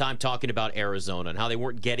lot of time talking about Arizona and how they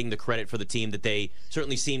weren't getting the credit for the team that they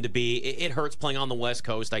certainly seem to be. It hurts playing on the West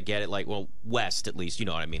Coast. I get it. West at least. You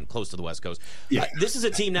know what I mean? Close to the West Coast. Yeah. This is a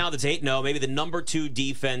team now that's 8-0, maybe the number 2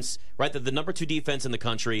 defense, right? The number 2 defense in the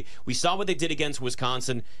country. We saw what they did against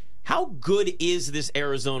Wisconsin. How good is this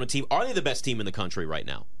Arizona team? Are they the best team in the country right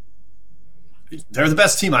now? They're the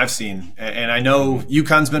best team I've seen. And I know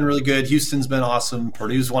UConn's been really good. Houston's been awesome.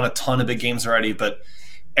 Purdue's won a ton of big games already. But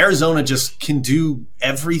Arizona just can do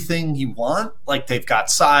everything you want. Like they've got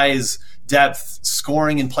size, depth,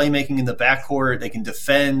 scoring and playmaking in the backcourt. They can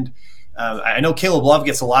defend. I know Caleb Love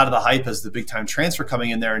gets a lot of the hype as the big-time transfer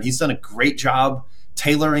coming in there, and he's done a great job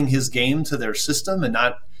tailoring his game to their system and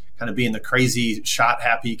not kind of being the crazy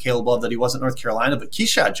shot-happy Caleb Love that he was at North Carolina. But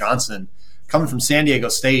Keshad Johnson, coming from San Diego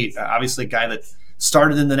State, obviously a guy that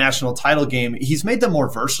started in the national title game, he's made them more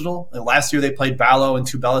versatile. And last year they played Ballo and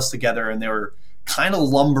Tubelis together, and they were kind of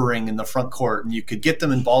lumbering in the front court, and you could get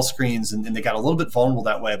them in ball screens, and they got a little bit vulnerable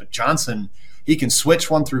that way. But Johnson, he can switch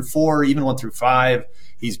 1 through 4, even 1 through 5.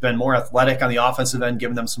 He's been more athletic on the offensive end,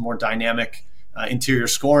 giving them some more dynamic interior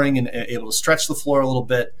scoring and able to stretch the floor a little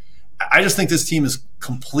bit. I just think this team is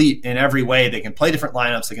complete in every way. They can play different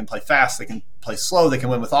lineups. They can play fast. They can play slow. They can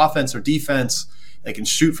win with offense or defense. They can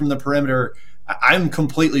shoot from the perimeter. I'm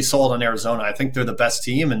completely sold on Arizona. I think they're the best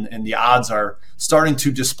team, and the odds are starting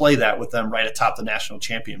to display that with them right atop the national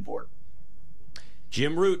champion board.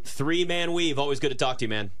 Jim Root, 3-man weave. Always good to talk to you,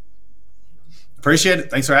 man. Appreciate it.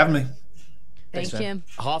 Thanks for having me. Thanks, Jim.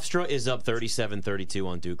 Hofstra is up 37-32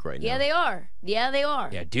 on Duke right now. Yeah, they are.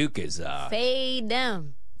 Yeah, Duke is fade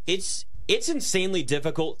down. It's insanely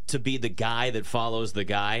difficult to be the guy that follows the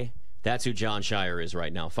guy. That's who Jon Scheyer is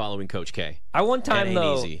right now, following Coach K. I one time,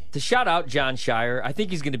 though, easy. to shout out Jon Scheyer, I think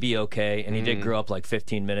he's going to be okay, and he did grow up like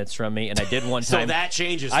 15 minutes from me, and I did one time. So that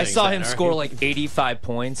changes I things saw then, him right? score like 85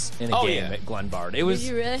 points in a game at Glenbard. It was. Did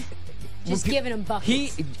you really? Just giving him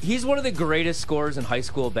buckets. He's one of the greatest scorers in high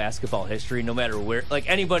school basketball history, no matter where. Like,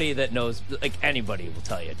 anybody that knows, like, anybody will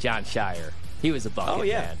tell you, Jon Scheyer, he was a bucket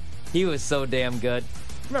man. He was so damn good.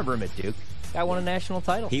 Remember him at Duke. Guy won a national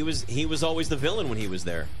title. He was always the villain when he was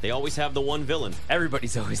there. They always have the one villain.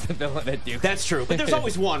 Everybody's always the villain at Duke. That's true, but there's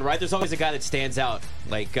always one, right? There's always a guy that stands out.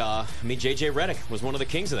 Like, J.J. Redick was one of the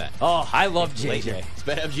kings of that. Oh, I love J.J. It's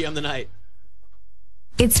BetMGM tonight.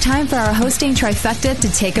 It's time for our hosting trifecta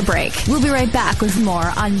to take a break. We'll be right back with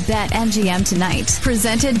more on BetMGM tonight.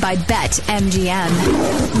 Presented by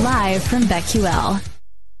BetMGM. Live from BetQL.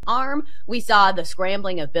 Arm, we saw the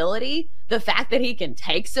scrambling ability, the fact that he can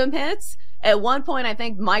take some hits. At one point, I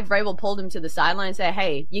think Mike Vrabel pulled him to the sideline and said,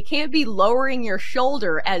 hey, you can't be lowering your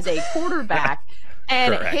shoulder as a quarterback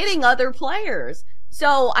and hitting other players.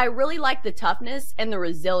 So I really like the toughness and the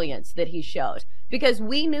resilience that he showed, because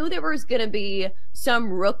we knew there was going to be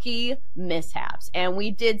some rookie mishaps, and we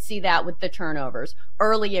did see that with the turnovers.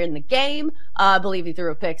 Earlier in the game, I believe he threw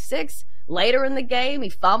a pick 6. Later in the game, he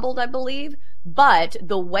fumbled, I believe. But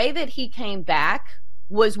the way that he came back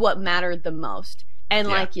was what mattered the most. And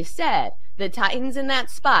like you said, the Titans in that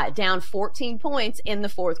spot, down 14 points in the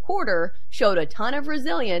fourth quarter, showed a ton of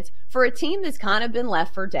resilience for a team that's kind of been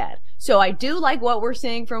left for dead. So I do like what we're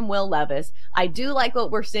seeing from Will Levis. I do like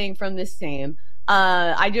what we're seeing from this team.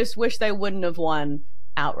 I just wish they wouldn't have won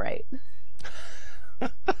outright.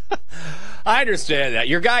 I understand that.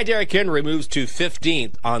 Your guy, Derrick Henry, moves to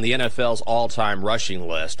 15th on the NFL's all-time rushing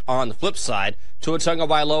list. On the flip side, Tua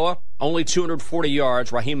Tagovailoa, only 240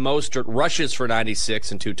 yards. Raheem Mostert rushes for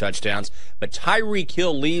 96 and 2 touchdowns. But Tyreek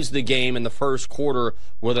Hill leaves the game in the first quarter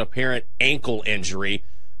with an apparent ankle injury.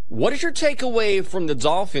 What is your takeaway from the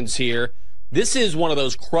Dolphins here? This is one of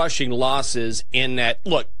those crushing losses in that,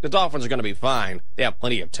 look, the Dolphins are going to be fine. They have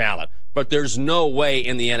plenty of talent. But there's no way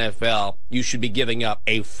in the NFL you should be giving up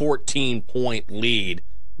a 14-point lead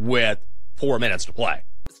with 4 minutes to play.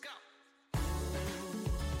 Let's go.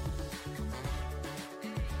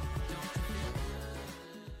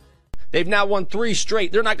 They've now won 3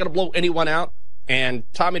 straight. They're not going to blow anyone out. And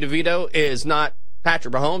Tommy DeVito is not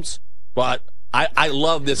Patrick Mahomes, but I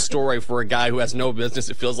love this story for a guy who has no business,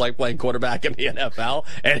 it feels like, playing quarterback in the NFL.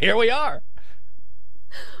 And here we are.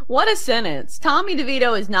 What a sentence. Tommy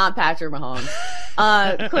DeVito is not Patrick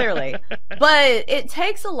Mahomes, clearly. But it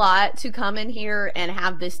takes a lot to come in here and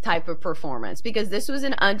have this type of performance, because this was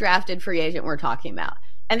an undrafted free agent we're talking about.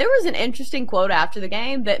 And there was an interesting quote after the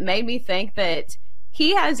game that made me think that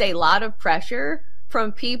he has a lot of pressure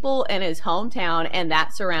from people in his hometown and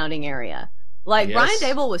that surrounding area. Like, yes.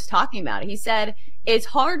 Brian Daboll was talking about it. He said it's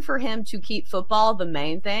hard for him to keep football the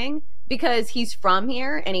main thing because he's from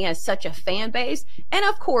here and he has such a fan base. And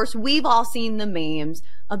of course, we've all seen the memes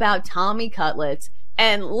about Tommy Cutlets.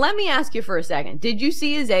 And let me ask you for a second. Did you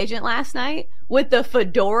see his agent last night with the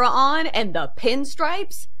fedora on and the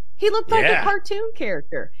pinstripes? He looked like a cartoon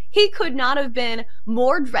character. He could not have been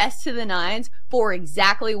more dressed to the nines for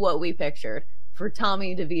exactly what we pictured for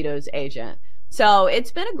Tommy DeVito's agent. So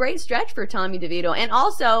it's been a great stretch for Tommy DeVito. And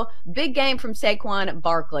also, big game from Saquon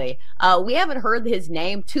Barkley. We haven't heard his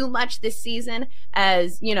name too much this season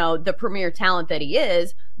as, you know, the premier talent that he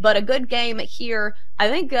is. But a good game here. I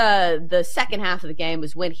think the second half of the game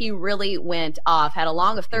was when he really went off. Had a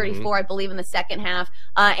long of 34, I believe, in the second half.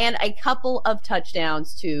 And a couple of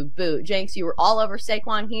touchdowns to boot. Jenks, you were all over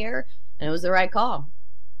Saquon here, and it was the right call.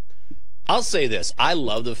 I'll say this. I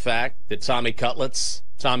love the fact that Tommy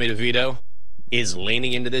DeVito, is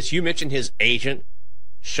leaning into this. You mentioned his agent,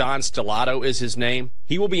 Sean Stellato is his name.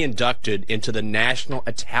 He will be inducted into the National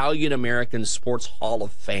Italian American Sports Hall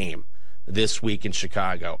of Fame this week in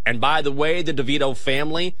Chicago. And by the way, the DeVito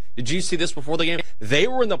family, did you see this before the game? They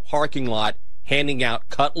were in the parking lot handing out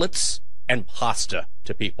cutlets and pasta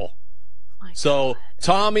to people. So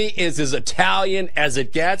Tommy is as Italian as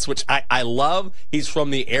it gets, which I love. He's from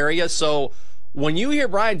the area. So when you hear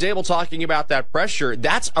Brian Daboll talking about that pressure,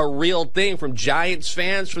 that's a real thing from Giants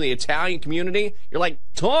fans, from the Italian community. You're like,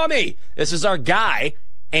 Tommy, this is our guy.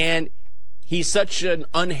 And he's such an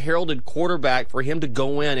unheralded quarterback for him to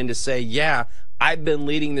go in and to say, yeah, I've been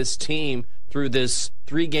leading this team through this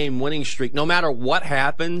 3-game winning streak. No matter what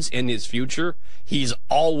happens in his future, he's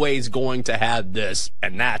always going to have this.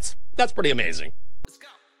 And that's pretty amazing.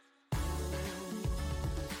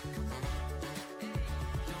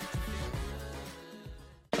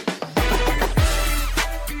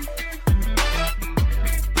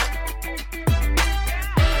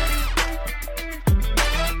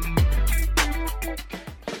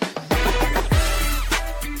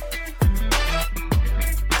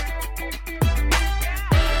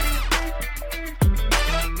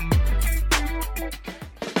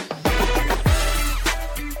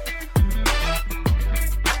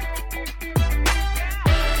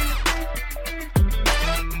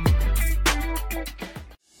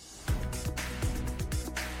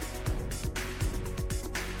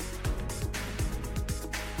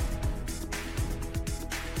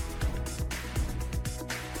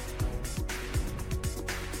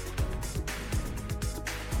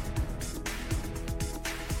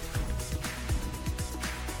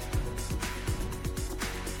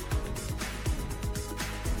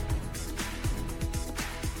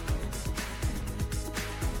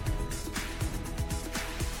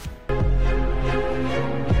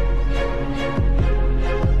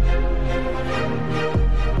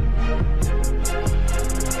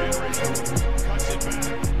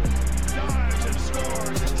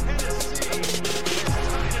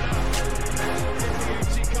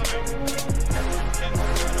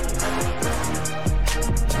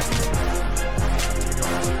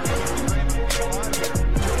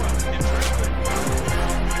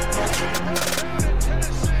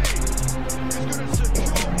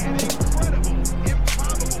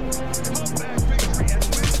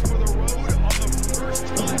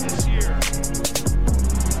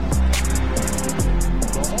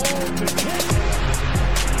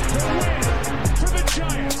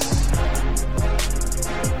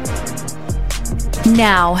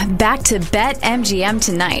 Now, back to BetMGM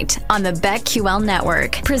Tonight on the BetQL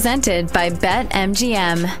Network, presented by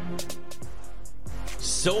BetMGM.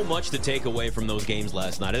 So much to take away from those games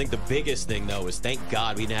last night. I think the biggest thing, though, is thank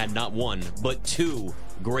God we had not one, but two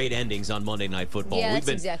great endings on Monday Night Football. Yeah, We've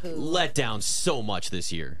been exactly let down so much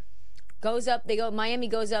this year. Miami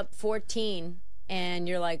goes up 14, and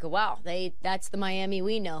you're like, wow, that's the Miami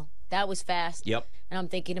we know. That was fast. Yep. And I'm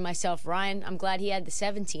thinking to myself, Ryan, I'm glad he had the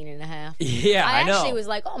 17.5. Yeah, I know. I actually was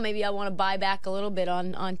like, oh, maybe I want to buy back a little bit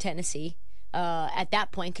on Tennessee at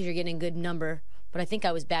that point because you're getting a good number. But I think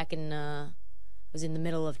I was back in was in the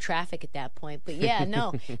middle of traffic at that point. But yeah,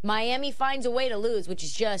 no, Miami finds a way to lose, which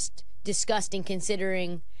is just disgusting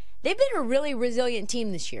considering they've been a really resilient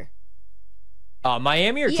team this year.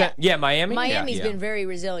 Miami or Miami? Miami's yeah. been very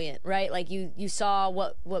resilient, right? Like you saw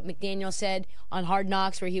what McDaniel said on Hard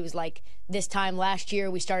Knocks, where he was like, this time last year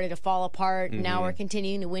we started to fall apart, and now we're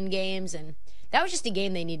continuing to win games, and that was just a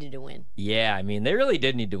game they needed to win. Yeah, I mean, they really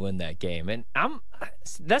did need to win that game, and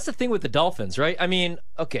that's the thing with the Dolphins, right? I mean,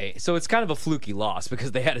 okay, so it's kind of a fluky loss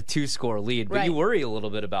because they had a 2-score lead, but you worry a little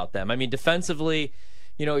bit about them. I mean, defensively,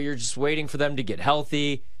 you're just waiting for them to get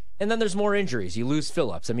healthy. And then there's more injuries. You lose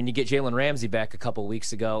Phillips. I mean, you get Jalen Ramsey back a couple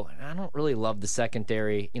weeks ago. I don't really love the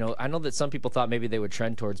secondary. I know that some people thought maybe they would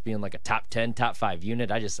trend towards being like a top 10, top 5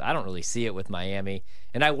 unit. I don't really see it with Miami.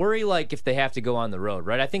 And I worry like if they have to go on the road,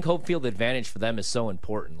 right? I think home field advantage for them is so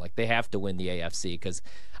important. Like they have to win the AFC because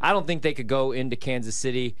I don't think they could go into Kansas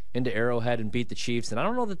City, into Arrowhead and beat the Chiefs. And I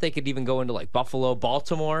don't know that they could even go into like Buffalo,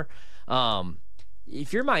 Baltimore.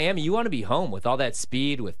 If you're Miami, you want to be home with all that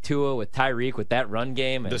speed, with Tua, with Tyreek, with that run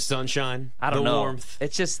game. And the sunshine, I don't know. Warmth.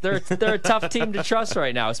 It's just they're a tough team to trust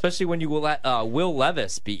right now, especially when you will let Will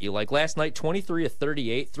Levis beat you. Like last night, 23 of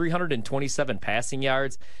 38, 327 passing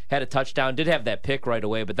yards, had a touchdown, did have that pick right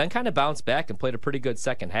away, but then kind of bounced back and played a pretty good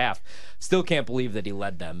second half. Still can't believe that he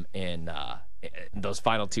led them in those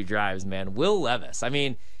final 2 drives, man. Will Levis, I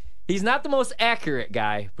mean, He's not the most accurate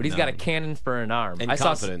guy, but he's got a cannon for an arm. And I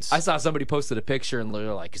confidence. saw somebody posted a picture and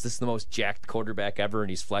they're like, "Is this the most jacked quarterback ever?" And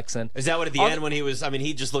he's flexing. Is that what at the end when he was? I mean,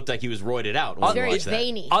 he just looked like he was roided out. He's very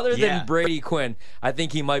veiny. Other Yeah. than Brady Quinn, I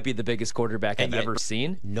think he might be the biggest quarterback I've ever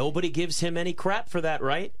seen. Nobody gives him any crap for that,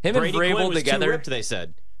 right? Him Brady and Vrabel Quinn was together, too ripped, they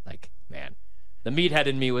said. Like, man, the meathead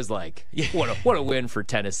in me was like, what a win for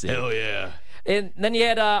Tennessee. Hell yeah. And then you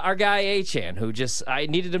had our guy Achane, who I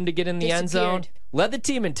needed him to get in the end zone. Led the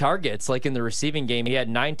team in targets, like in the receiving game. He had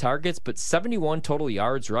 9 targets, but 71 total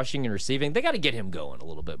yards rushing and receiving. They got to get him going a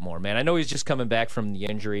little bit more, man. I know he's just coming back from the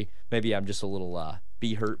injury. Maybe I'm just a little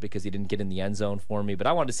hurt because he didn't get in the end zone for me, but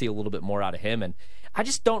I wanted to see a little bit more out of him. And I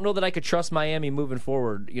just don't know that I could trust Miami moving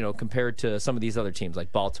forward, compared to some of these other teams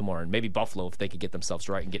like Baltimore and maybe Buffalo if they could get themselves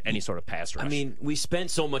right and get any sort of pass rush. I mean, we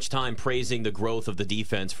spent so much time praising the growth of the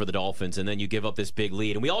defense for the Dolphins, and then you give up this big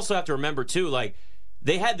lead. And we also have to remember, too, like,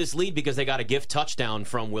 they had this lead because they got a gift touchdown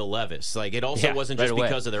from Will Levis. Like, it also wasn't just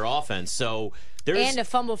because of their offense. So and a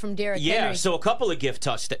fumble from Derrick Henry. So a couple of gift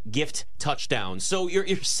touchdowns. So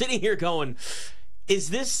you're sitting here going, is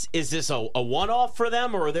this a one-off for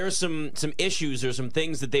them, or are there some issues or some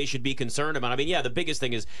things that they should be concerned about? I mean, the biggest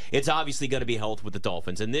thing is it's obviously going to be health with the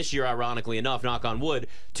Dolphins. And this year, ironically enough, knock on wood,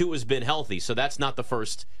 Tua's been healthy. So that's not the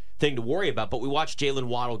first thing to worry about, but we watched Jalen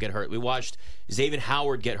Waddle get hurt. We watched Xavier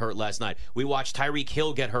Howard get hurt last night. We watched Tyreek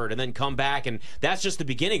Hill get hurt and then come back, and that's just the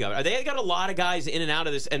beginning of it. They got a lot of guys in and out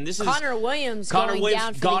of this, and this is Connor Williams gone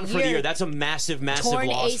down for the year. That's a massive Torn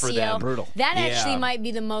loss ACL. for them. Brutal. That actually might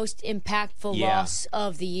be the most impactful loss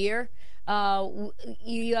of the year.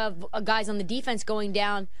 You have guys on the defense going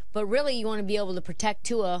down, but really you want to be able to protect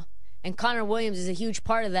Tua, and Connor Williams is a huge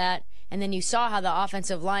part of that. And then you saw how the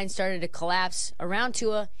offensive line started to collapse around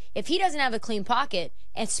Tua. If he doesn't have a clean pocket,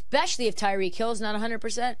 especially if Tyreek Hill's not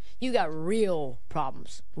 100%, you got real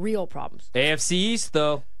problems. Real problems. AFC East,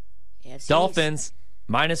 though. AFC Dolphins,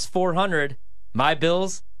 minus 400. My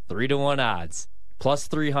Bills, 3-1 odds. Plus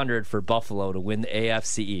 300 for Buffalo to win the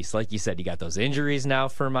AFC East. Like you said, you got those injuries now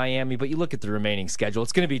for Miami, but you look at the remaining schedule.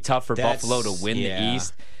 It's going to be tough for Buffalo to win the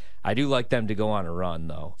East. I do like them to go on a run,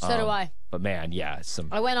 though. So do I. But, man,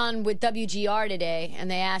 I went on with WGR today, and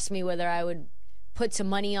they asked me whether I would put some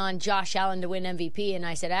money on Josh Allen to win MVP, and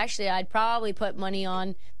I said, actually, I'd probably put money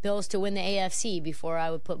on Bills to win the AFC before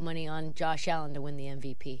I would put money on Josh Allen to win the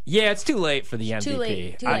MVP. Yeah, it's too late for the MVP. Too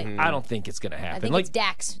late. I don't think it's going to happen. I think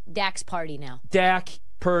it's Dak's party now. Dak,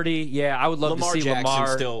 Purdy, I would love Lamar to see Jackson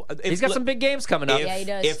Lamar. still. He's got some big games coming up. Yeah, he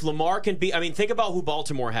does. If Lamar can be, think about who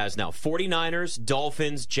Baltimore has now: 49ers,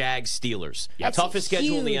 Dolphins, Jags, Steelers. That's toughest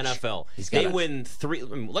schedule in the huge. NFL. They win 3.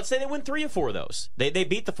 Let's say they win 3 or 4 of those. They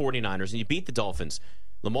beat the 49ers and you beat the Dolphins.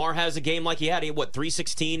 Lamar has a game like he had. He had,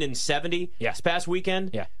 316 and 70 this past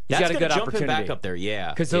weekend? Yeah. He's That's got a good jump opportunity. him back up there,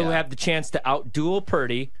 Because he'll have the chance to outduel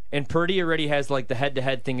Purdy, and Purdy already has the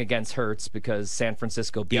head-to-head thing against Hurts because San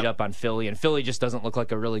Francisco beat up on Philly, and Philly just doesn't look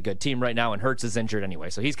like a really good team right now, and Hurts is injured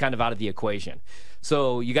anyway, so he's kind of out of the equation.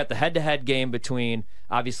 So you got the head-to-head game between,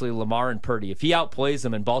 obviously, Lamar and Purdy. If he outplays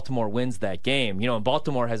them and Baltimore wins that game, and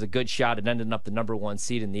Baltimore has a good shot at ending up the number 1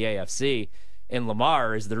 seed in the AFC, and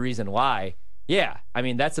Lamar is the reason why. Yeah,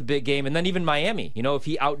 that's a big game. And then even Miami, if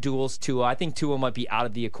he outduels Tua, I think Tua might be out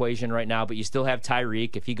of the equation right now, but you still have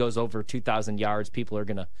Tyreek. If he goes over 2,000 yards, people are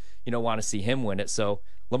going to, want to see him win it. So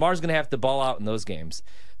Lamar's going to have to ball out in those games.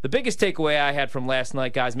 The biggest takeaway I had from last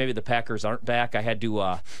night, guys, maybe the Packers aren't back. I had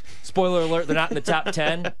to, spoiler alert, they're not in the top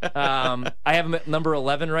 10. I have them at number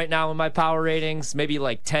 11 right now in my power ratings, maybe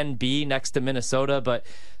 10B next to Minnesota, but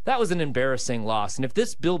that was an embarrassing loss. And if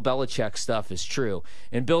this Bill Belichick stuff is true,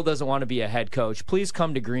 and Bill doesn't want to be a head coach, please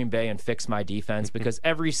come to Green Bay and fix my defense, because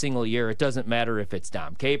every single year, it doesn't matter if it's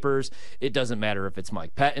Dom Capers, it doesn't matter if it's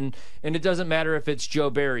Mike Pettin, and it doesn't matter if it's Joe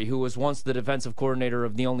Barry, who was once the defensive coordinator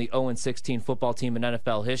of the only 0-16 football team in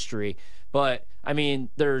NFL history. But,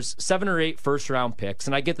 there's 7 or 8 first-round picks,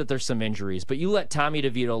 and I get that there's some injuries, but you let Tommy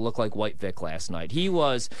DeVito look like White Vic last night. He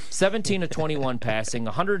was 17 of 21 passing,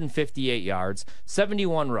 158 yards,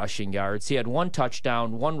 71 rushing yards. He had 1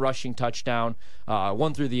 touchdown, 1 rushing touchdown,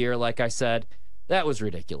 1 through the air, like I said. That was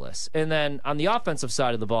ridiculous. And then on the offensive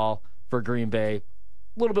side of the ball for Green Bay,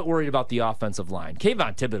 a little bit worried about the offensive line.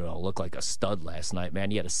 Kayvon Thibodeau looked like a stud last night,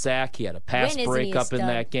 man. He had a sack. He had a pass breakup in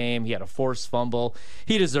that game. He had a forced fumble.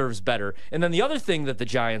 He deserves better. And then the other thing that the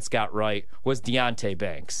Giants got right was Deonte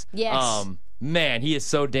Banks. Yes. Man, he is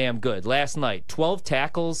so damn good. Last night, 12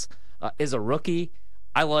 tackles as a rookie.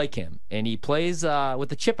 I like him, and he plays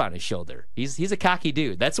with a chip on his shoulder. He's a cocky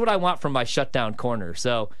dude. That's what I want from my shutdown corner.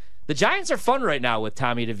 So the Giants are fun right now with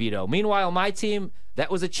Tommy DeVito. Meanwhile, my team, that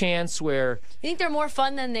was a chance where. You think they're more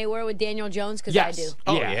fun than they were with Daniel Jones? Because I do.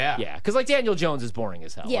 Oh, yeah. Yeah. Because, like, Daniel Jones is boring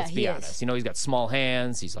as hell, Yeah, let's be he honest. is. You know, he's got small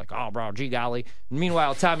hands. He's like, oh, bro, gee golly.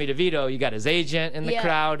 Meanwhile, Tommy DeVito, you got his agent in the Yeah.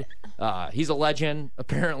 crowd. He's a legend,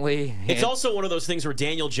 apparently. It's also one of those things where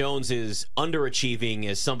Daniel Jones is underachieving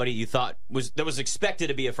as somebody you thought was expected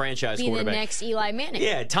to be a franchise Be the quarterback. next Eli Manning.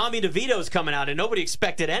 Yeah, Tommy DeVito's coming out, and nobody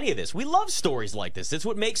expected any of this. We love stories like this. It's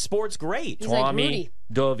what makes sports great. He's like Tommy Rudy.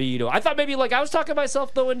 DeVito. I thought maybe, like, I was talking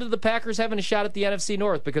myself, though, into the Packers having a shot at the NFC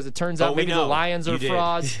North because it turns out we maybe the know. Lions You are did.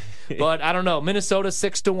 frauds. But I don't know. Minnesota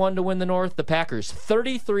 6-1 to win the North. The Packers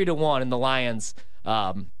 33-1, and the Lions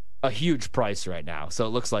a huge price right now. So it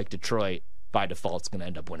looks like Detroit, by default, is going to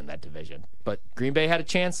end up winning that division. But Green Bay had a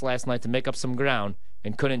chance last night to make up some ground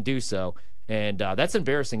and couldn't do so. And that's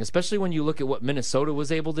embarrassing, especially when you look at what Minnesota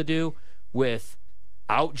was able to do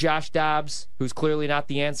without Josh Dobbs, who's clearly not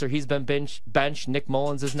the answer. He's been benched. Nick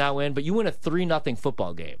Mullins is now in. But you win a 3-0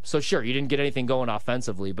 football game. So, sure, you didn't get anything going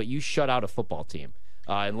offensively, but you shut out a football team.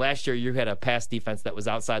 And last year, you had a pass defense that was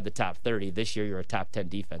outside the top 30. This year, you're a top 10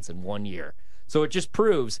 defense in 1 year. So it just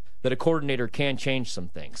proves that a coordinator can change some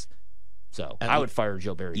things. So I would fire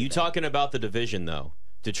Joe Barry. You talking about the division, though.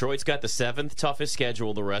 Detroit's got the 7th toughest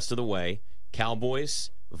schedule the rest of the way.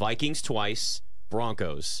 Cowboys, Vikings twice,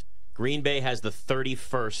 Broncos. Green Bay has the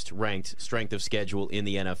 31st ranked strength of schedule in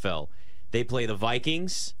the NFL. They play the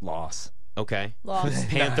Vikings. Loss. Okay. Loss.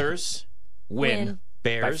 Panthers. Win.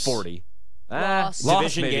 Bears. By 40. Loss.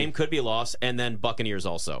 Division maybe. game could be a loss. And then Buccaneers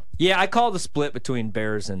also. Yeah, I call the split between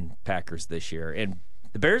Bears and Packers this year. And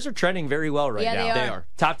the Bears are trending very well right Yeah, now. they They are.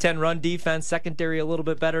 Top 10 run defense, secondary a little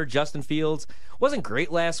bit better. Justin Fields wasn't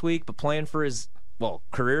great last week, but playing for his,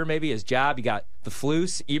 career maybe, his job. You got the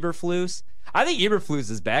Flus, Eberflus. I think Eberflus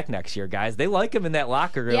is back next year, guys. They like him in that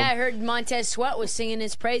locker room. Yeah, I heard Montez Sweat was singing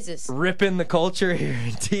his praises. Ripping the culture here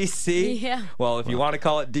in D.C. Yeah. Well, if you want to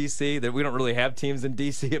call it D.C., that we don't really have teams in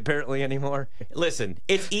D.C. apparently anymore. Listen,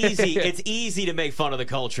 it's easy. It's easy to make fun of the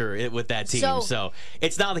culture with that team. So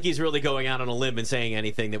it's not like he's really going out on a limb and saying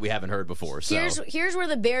anything that we haven't heard before. So Here's where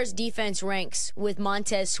the Bears defense ranks with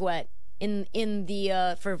Montez Sweat in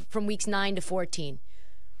the from weeks 9 to 14.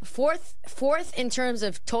 Fourth in terms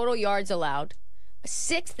of total yards allowed,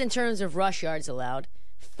 6th in terms of rush yards allowed,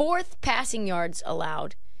 4th passing yards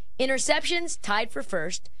allowed, interceptions tied for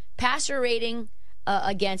 1st, passer rating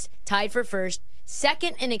against tied for 1st,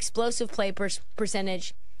 2nd in explosive play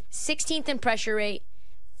percentage, 16th in pressure rate,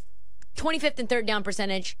 25th in third down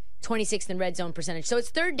percentage, 26th in red zone percentage. So it's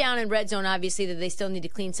third down and red zone, obviously, that they still need to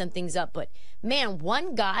clean some things up. But, man,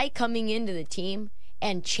 one guy coming into the team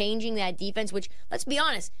and changing that defense, which, let's be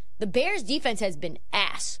honest, the Bears' defense has been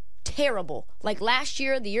terrible. Like last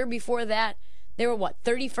year, the year before that, they were,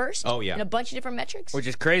 31st? Oh, yeah. In a bunch of different metrics? Which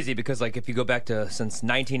is crazy because, if you go back to since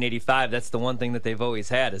 1985, that's the one thing that they've always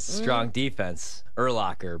had is a strong defense.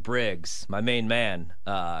 Urlacher, Briggs, my main man.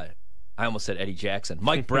 I almost said Eddie Jackson.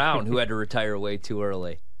 Mike Brown, who had to retire way too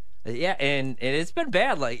early. Yeah, and it's been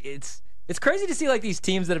bad. It's crazy to see these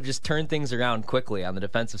teams that have just turned things around quickly on the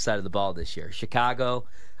defensive side of the ball this year. Chicago,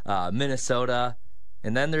 Minnesota,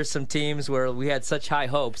 and then there's some teams where we had such high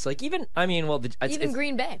hopes. Even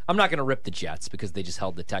Green Bay. I'm not going to rip the Jets because they just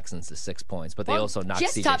held the Texans to 6 points, but they also knocked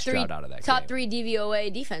Jets C.J. Stroud out of that top game. 3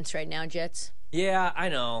 DVOA defense right now, Jets. Yeah, I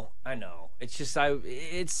know. It's just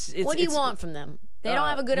it's. What do you want from them? They don't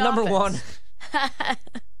have a good number offense. one,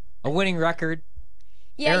 a winning record.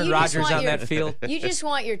 Yeah, Aaron you just Rodgers want on your, that field. You just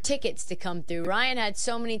want your tickets to come through. Ryan had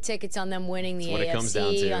so many tickets on them winning the That's what it comes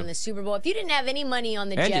down AFC, to. on the Super Bowl. If you didn't have any money on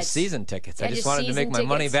the And Jets, just season tickets. I Yeah, just just wanted to make season my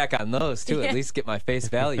money tickets. back on those, too. Yeah. At least get my face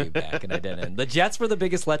value back, and I didn't. The Jets were the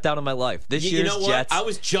biggest letdown of my life. This You year's know what? Jets. I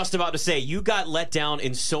was just about to say, you got let down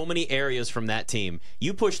in so many areas from that team.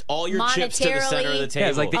 You pushed all your chips to the center of the Monetarily. table. Yeah, it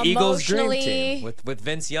was like the Eagles' dream Emotionally. team with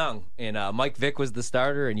Vince Young. And Mike Vick was the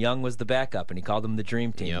starter, and Young was the backup, and he called them the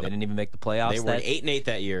dream team. Yep. They didn't even make the playoffs. They were 8-8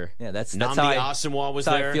 that year. Yeah, that's Namdi how Asamoah was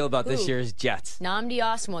that's how there. I feel about this Ooh. year's Jets. Namdi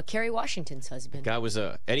Asamoah, Kerry Washington's husband. Guy was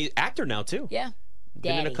and he's actor now too. Yeah,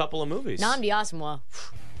 Been in Daddy. a couple of movies. Namdi Asamoah.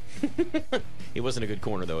 He wasn't a good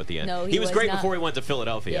corner though at the end. No, he he was was great not. before he went to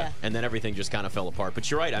Philadelphia, Yeah. and then everything just kind of fell apart. But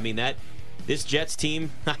you're right. I mean this Jets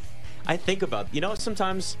team. I think about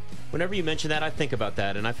sometimes whenever you mention that, I think about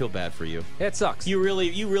that, and I feel bad for you. It sucks. You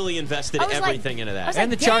really invested I was everything into I that. was And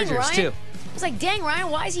like, the dang, Chargers, Ryan. too. I was like, dang, Ryan,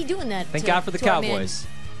 why is he doing that? Thank to- God for the to our man? Cowboys.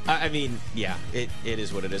 I mean, yeah, it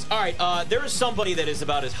is what it is. All right, there is somebody that is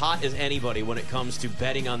about as hot as anybody when it comes to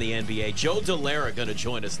betting on the NBA. Joe Dellera going to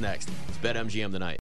join us next. It's BetMGM tonight.